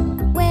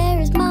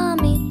 Where's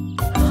mommy?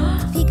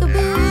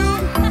 Peekaboo.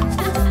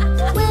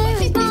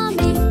 Where's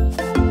mommy?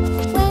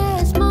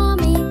 Where's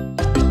mommy?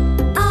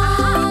 I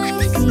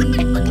see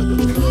you.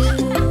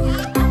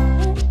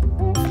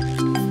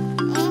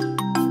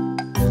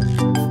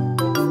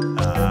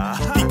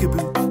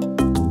 Peekaboo.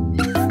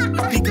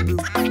 Peekaboo.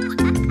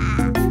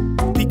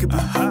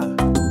 Peekaboo. Peekaboo.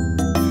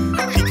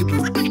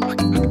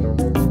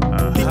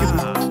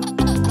 Peekaboo.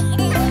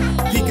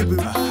 Peekaboo.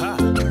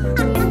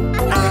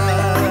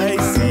 I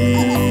see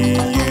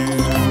you.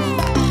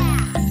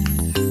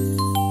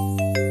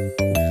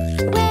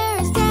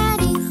 Where's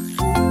Daddy?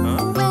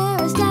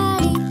 Where's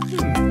Daddy?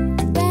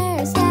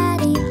 Where's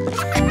Daddy?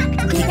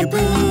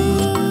 Peekaboo.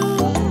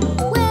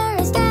 Where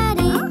is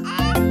Daddy?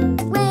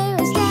 Where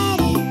is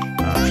Daddy?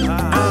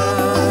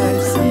 I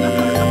see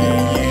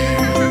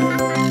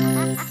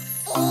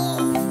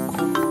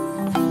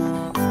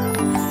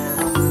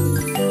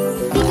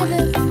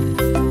Peekaboo.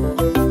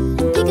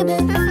 Peekaboo.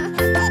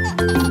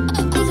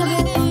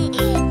 Peekaboo.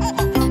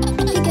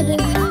 Peekaboo.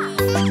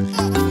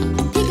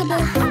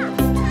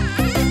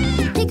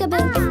 Peekaboo.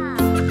 Peekaboo.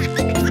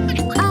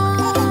 I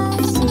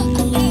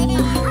see.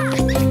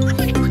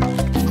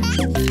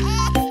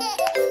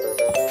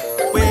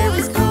 Where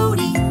is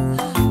Cody?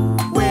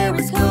 Where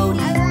is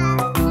Cody?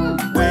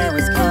 Where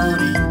is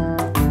Cody?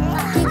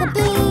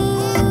 Peekaboo.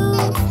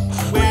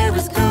 Where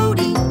is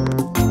Cody?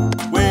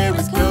 Where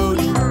is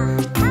Cody?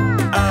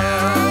 I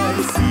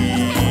see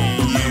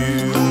you.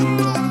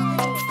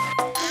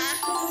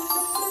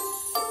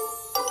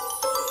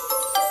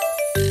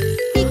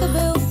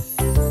 Peekaboo,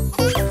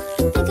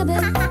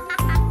 Peekaboo.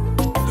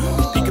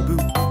 Peekaboo.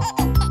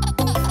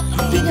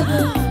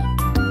 Peekaboo.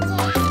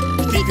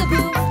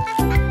 Peekaboo.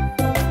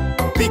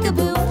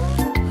 Peekaboo.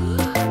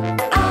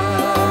 I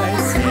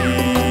see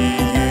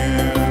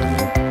you.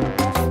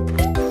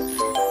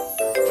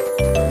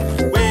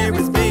 Where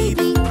is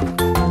baby?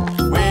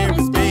 Where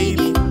is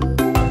baby?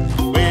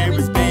 Where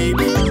is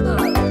baby?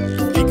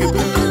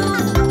 Peekaboo.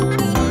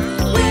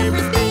 Where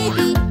is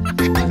baby?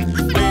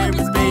 Where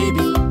is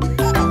baby?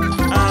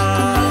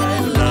 I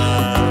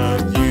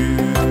love you.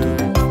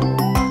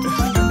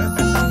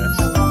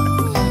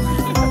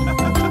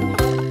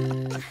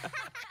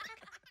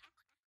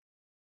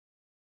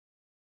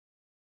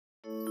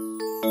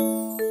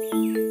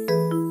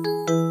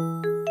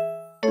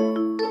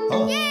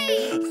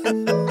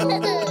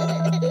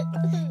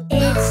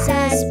 It's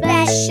a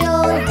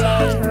special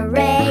day,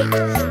 hooray!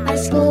 Our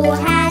school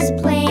has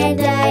planned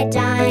a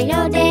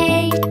dino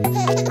day.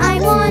 I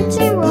want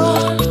to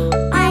roar,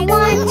 I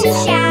want to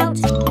shout.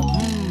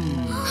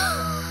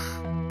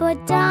 But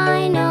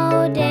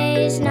Dino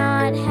Day's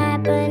not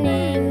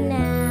happening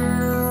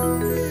now.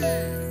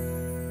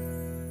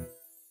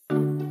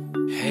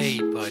 Hey,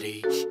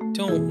 buddy,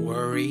 don't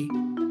worry.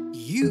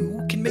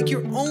 You can make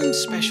your own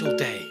special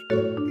day.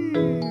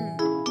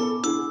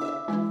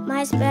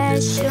 My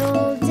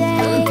special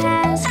day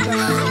has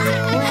gone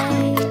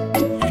away.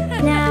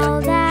 Now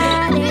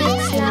that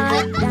it's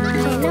not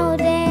Dino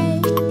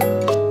Day,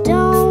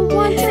 don't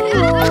want to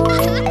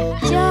roar,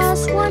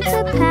 just want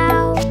to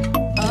pout.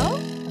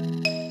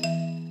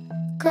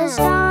 'Cause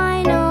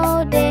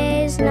Dino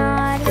Day's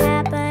not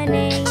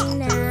happening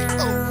now.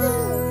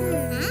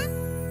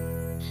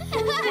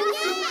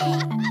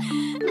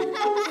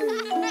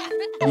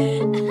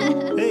 Hey.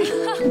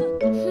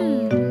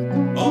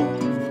 Oh.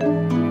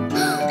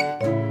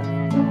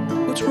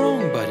 What's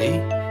wrong, buddy?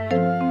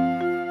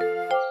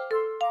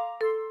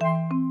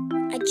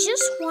 I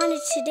just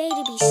wanted today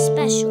to be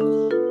special.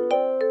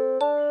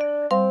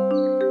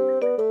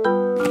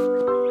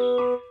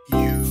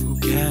 You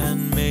can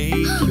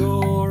make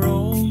your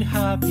own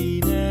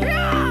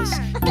happiness.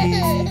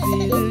 Give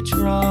it a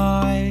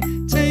try.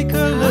 Take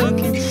a look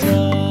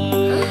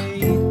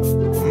inside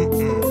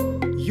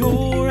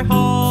your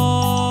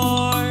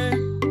heart.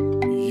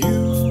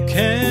 You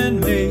can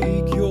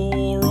make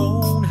your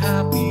own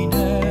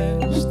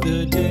happiness.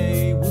 The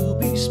day will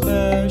be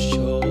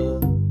special.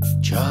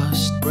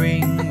 Just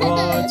bring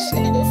what's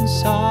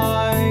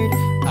inside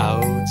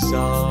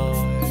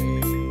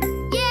outside.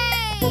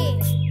 Yay!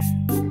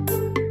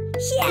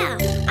 Yeah,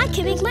 I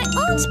can make my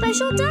own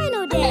special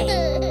Dino Day.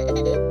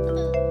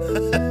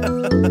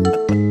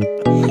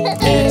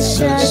 It's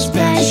a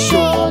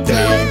special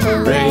day,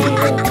 hooray!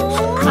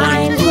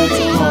 I'm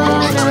putting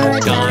on a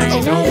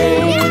Dino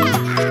Day.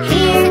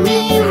 Hear me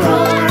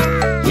roar,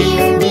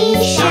 hear me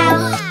shout,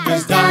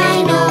 'cause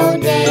Dino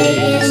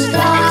Day is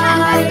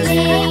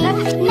starting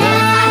now.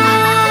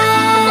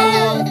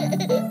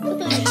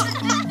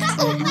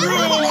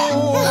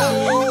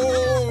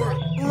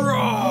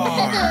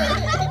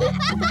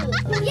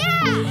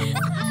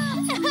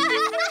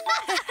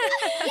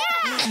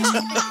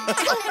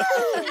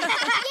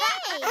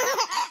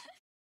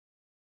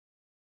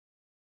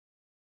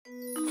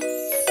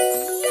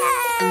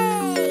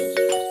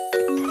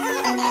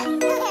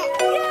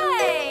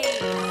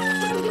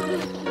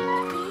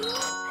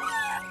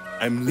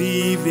 I'm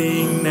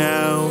leaving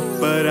now,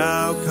 but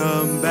I'll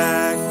come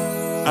back.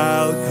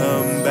 I'll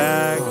come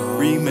back,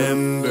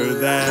 remember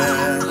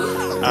that.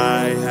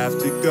 I have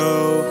to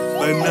go,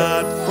 but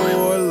not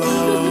for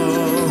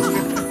long.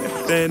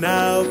 Then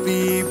I'll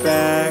be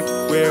back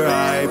where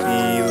I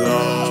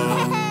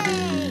belong.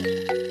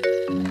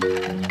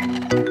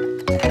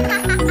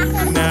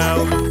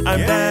 Now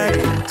I'm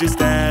back, just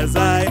as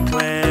I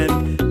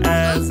planned.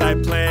 As I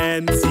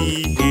planned,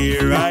 see,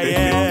 here I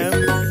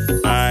am.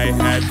 I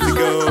had to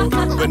go,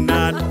 but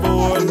not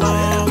for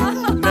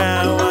long.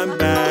 Now I'm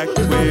back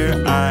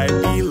where I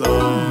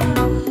belong.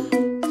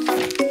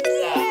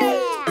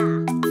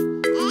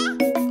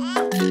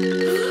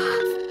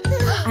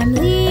 I'm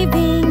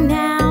leaving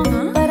now,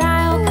 but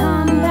I'll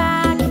come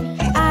back.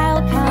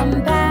 I'll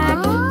come back,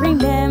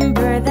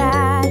 remember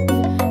that.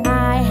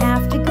 I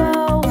have to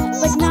go,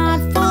 but not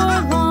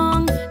for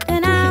long.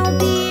 Then I'll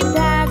be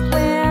back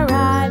where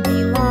I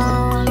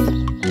belong.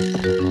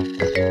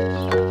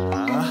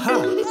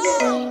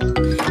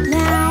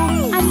 Now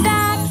I'm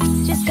back,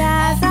 just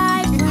as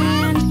I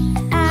planned.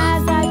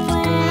 As I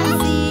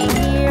planned, see,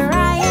 here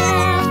I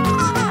am.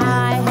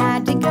 I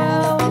had to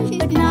go,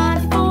 but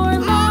not for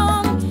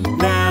long.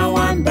 Now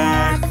I'm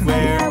back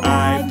where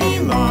I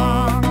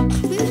belong.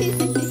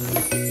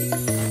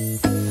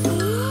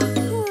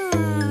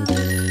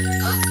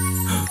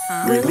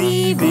 We're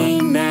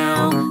leaving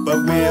now,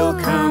 but we'll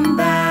come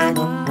back.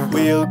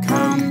 We'll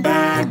come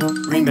back,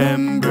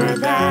 remember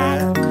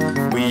that.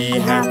 We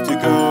have to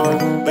go,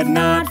 but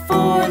not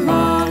for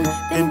long.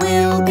 Then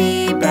we'll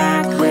be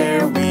back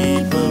where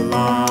we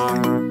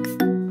belong.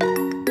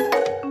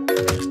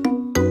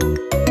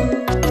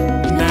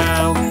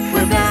 Now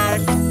we're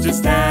back,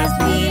 just as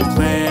we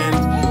planned.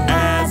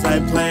 As I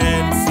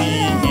planned,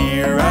 see,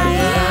 here I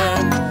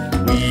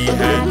am. We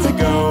had to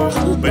go,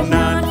 but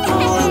not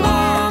for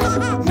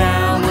long.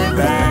 Now we're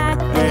back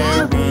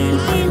where we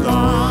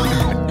belong.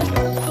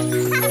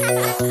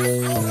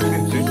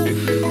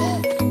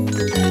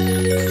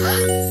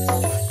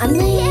 I'm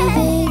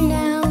leaving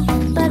now,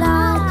 but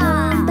I'll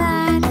come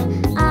back.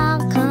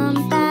 I'll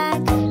come back,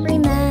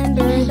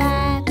 remember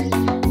that.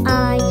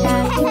 I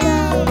have to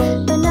go,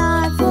 but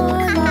not for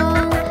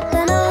long.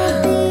 Then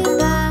I'll be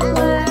back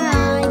where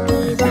I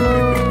belong.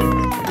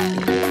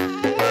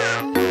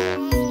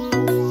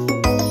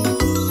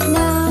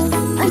 Now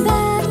I'm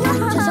back,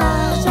 just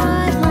as I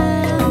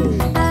planned.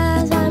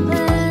 As I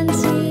planned,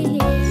 see,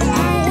 here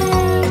I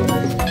am.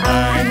 I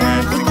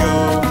had to go,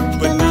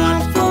 but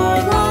not for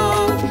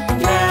long.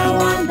 Now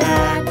I'm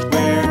back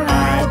where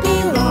I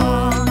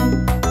belong.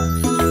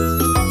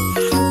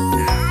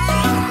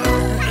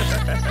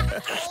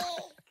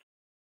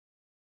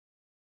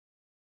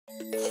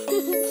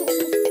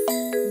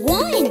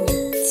 1,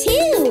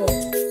 2,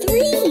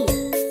 3,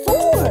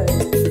 4,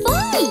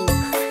 5.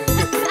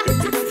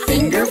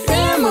 Finger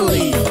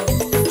family.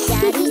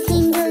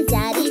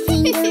 Daddy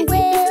finger,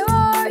 where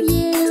are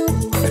you?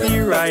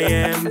 Here I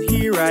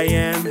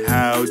am,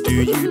 how do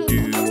you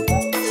do?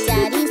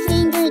 Daddy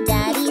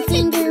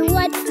finger,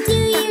 what do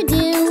you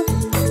do?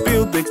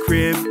 Build the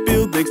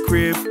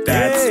crib,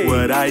 that's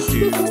what I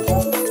do.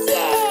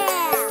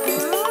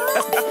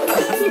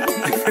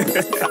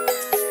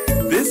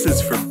 This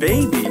is for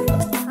baby.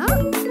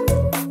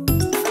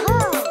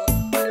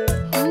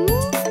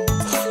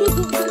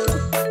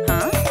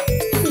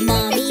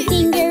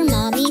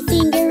 Mommy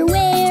finger,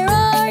 where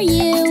are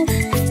you?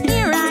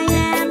 Here I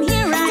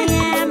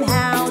am,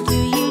 how do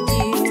you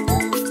do?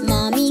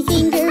 Mommy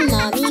finger,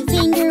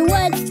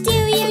 what do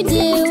you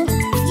do?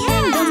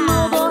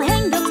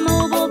 Hang the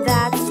mobile,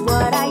 that's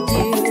what I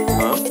do.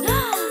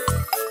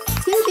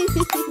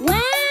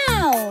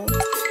 Wow!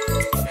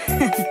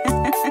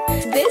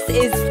 This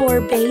is for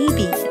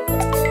baby.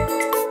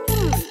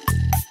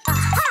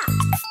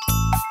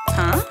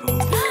 Huh?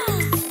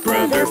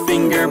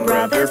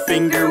 Brother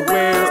finger,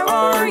 where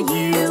are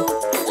you?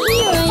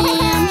 Here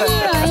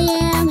I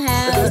am,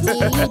 how do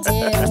you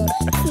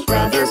do?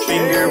 Brother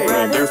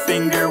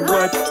finger,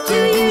 what do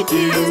you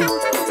do?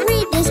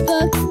 Read this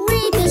book,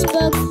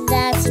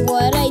 that's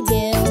what I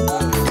do.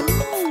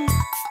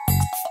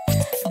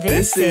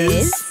 This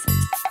is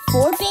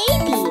For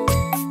baby.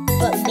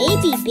 But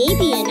maybe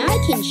baby and I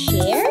can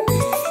share?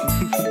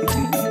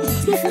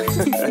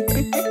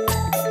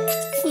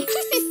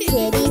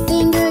 Kitty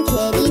finger,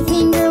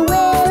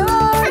 where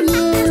are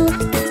you?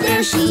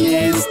 There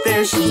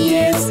she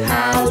is,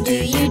 how do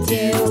you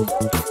do?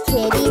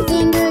 Kitty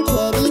finger,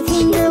 what do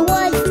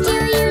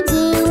you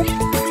do?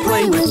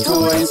 Play with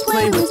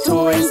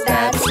toys,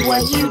 that's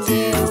what you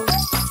do.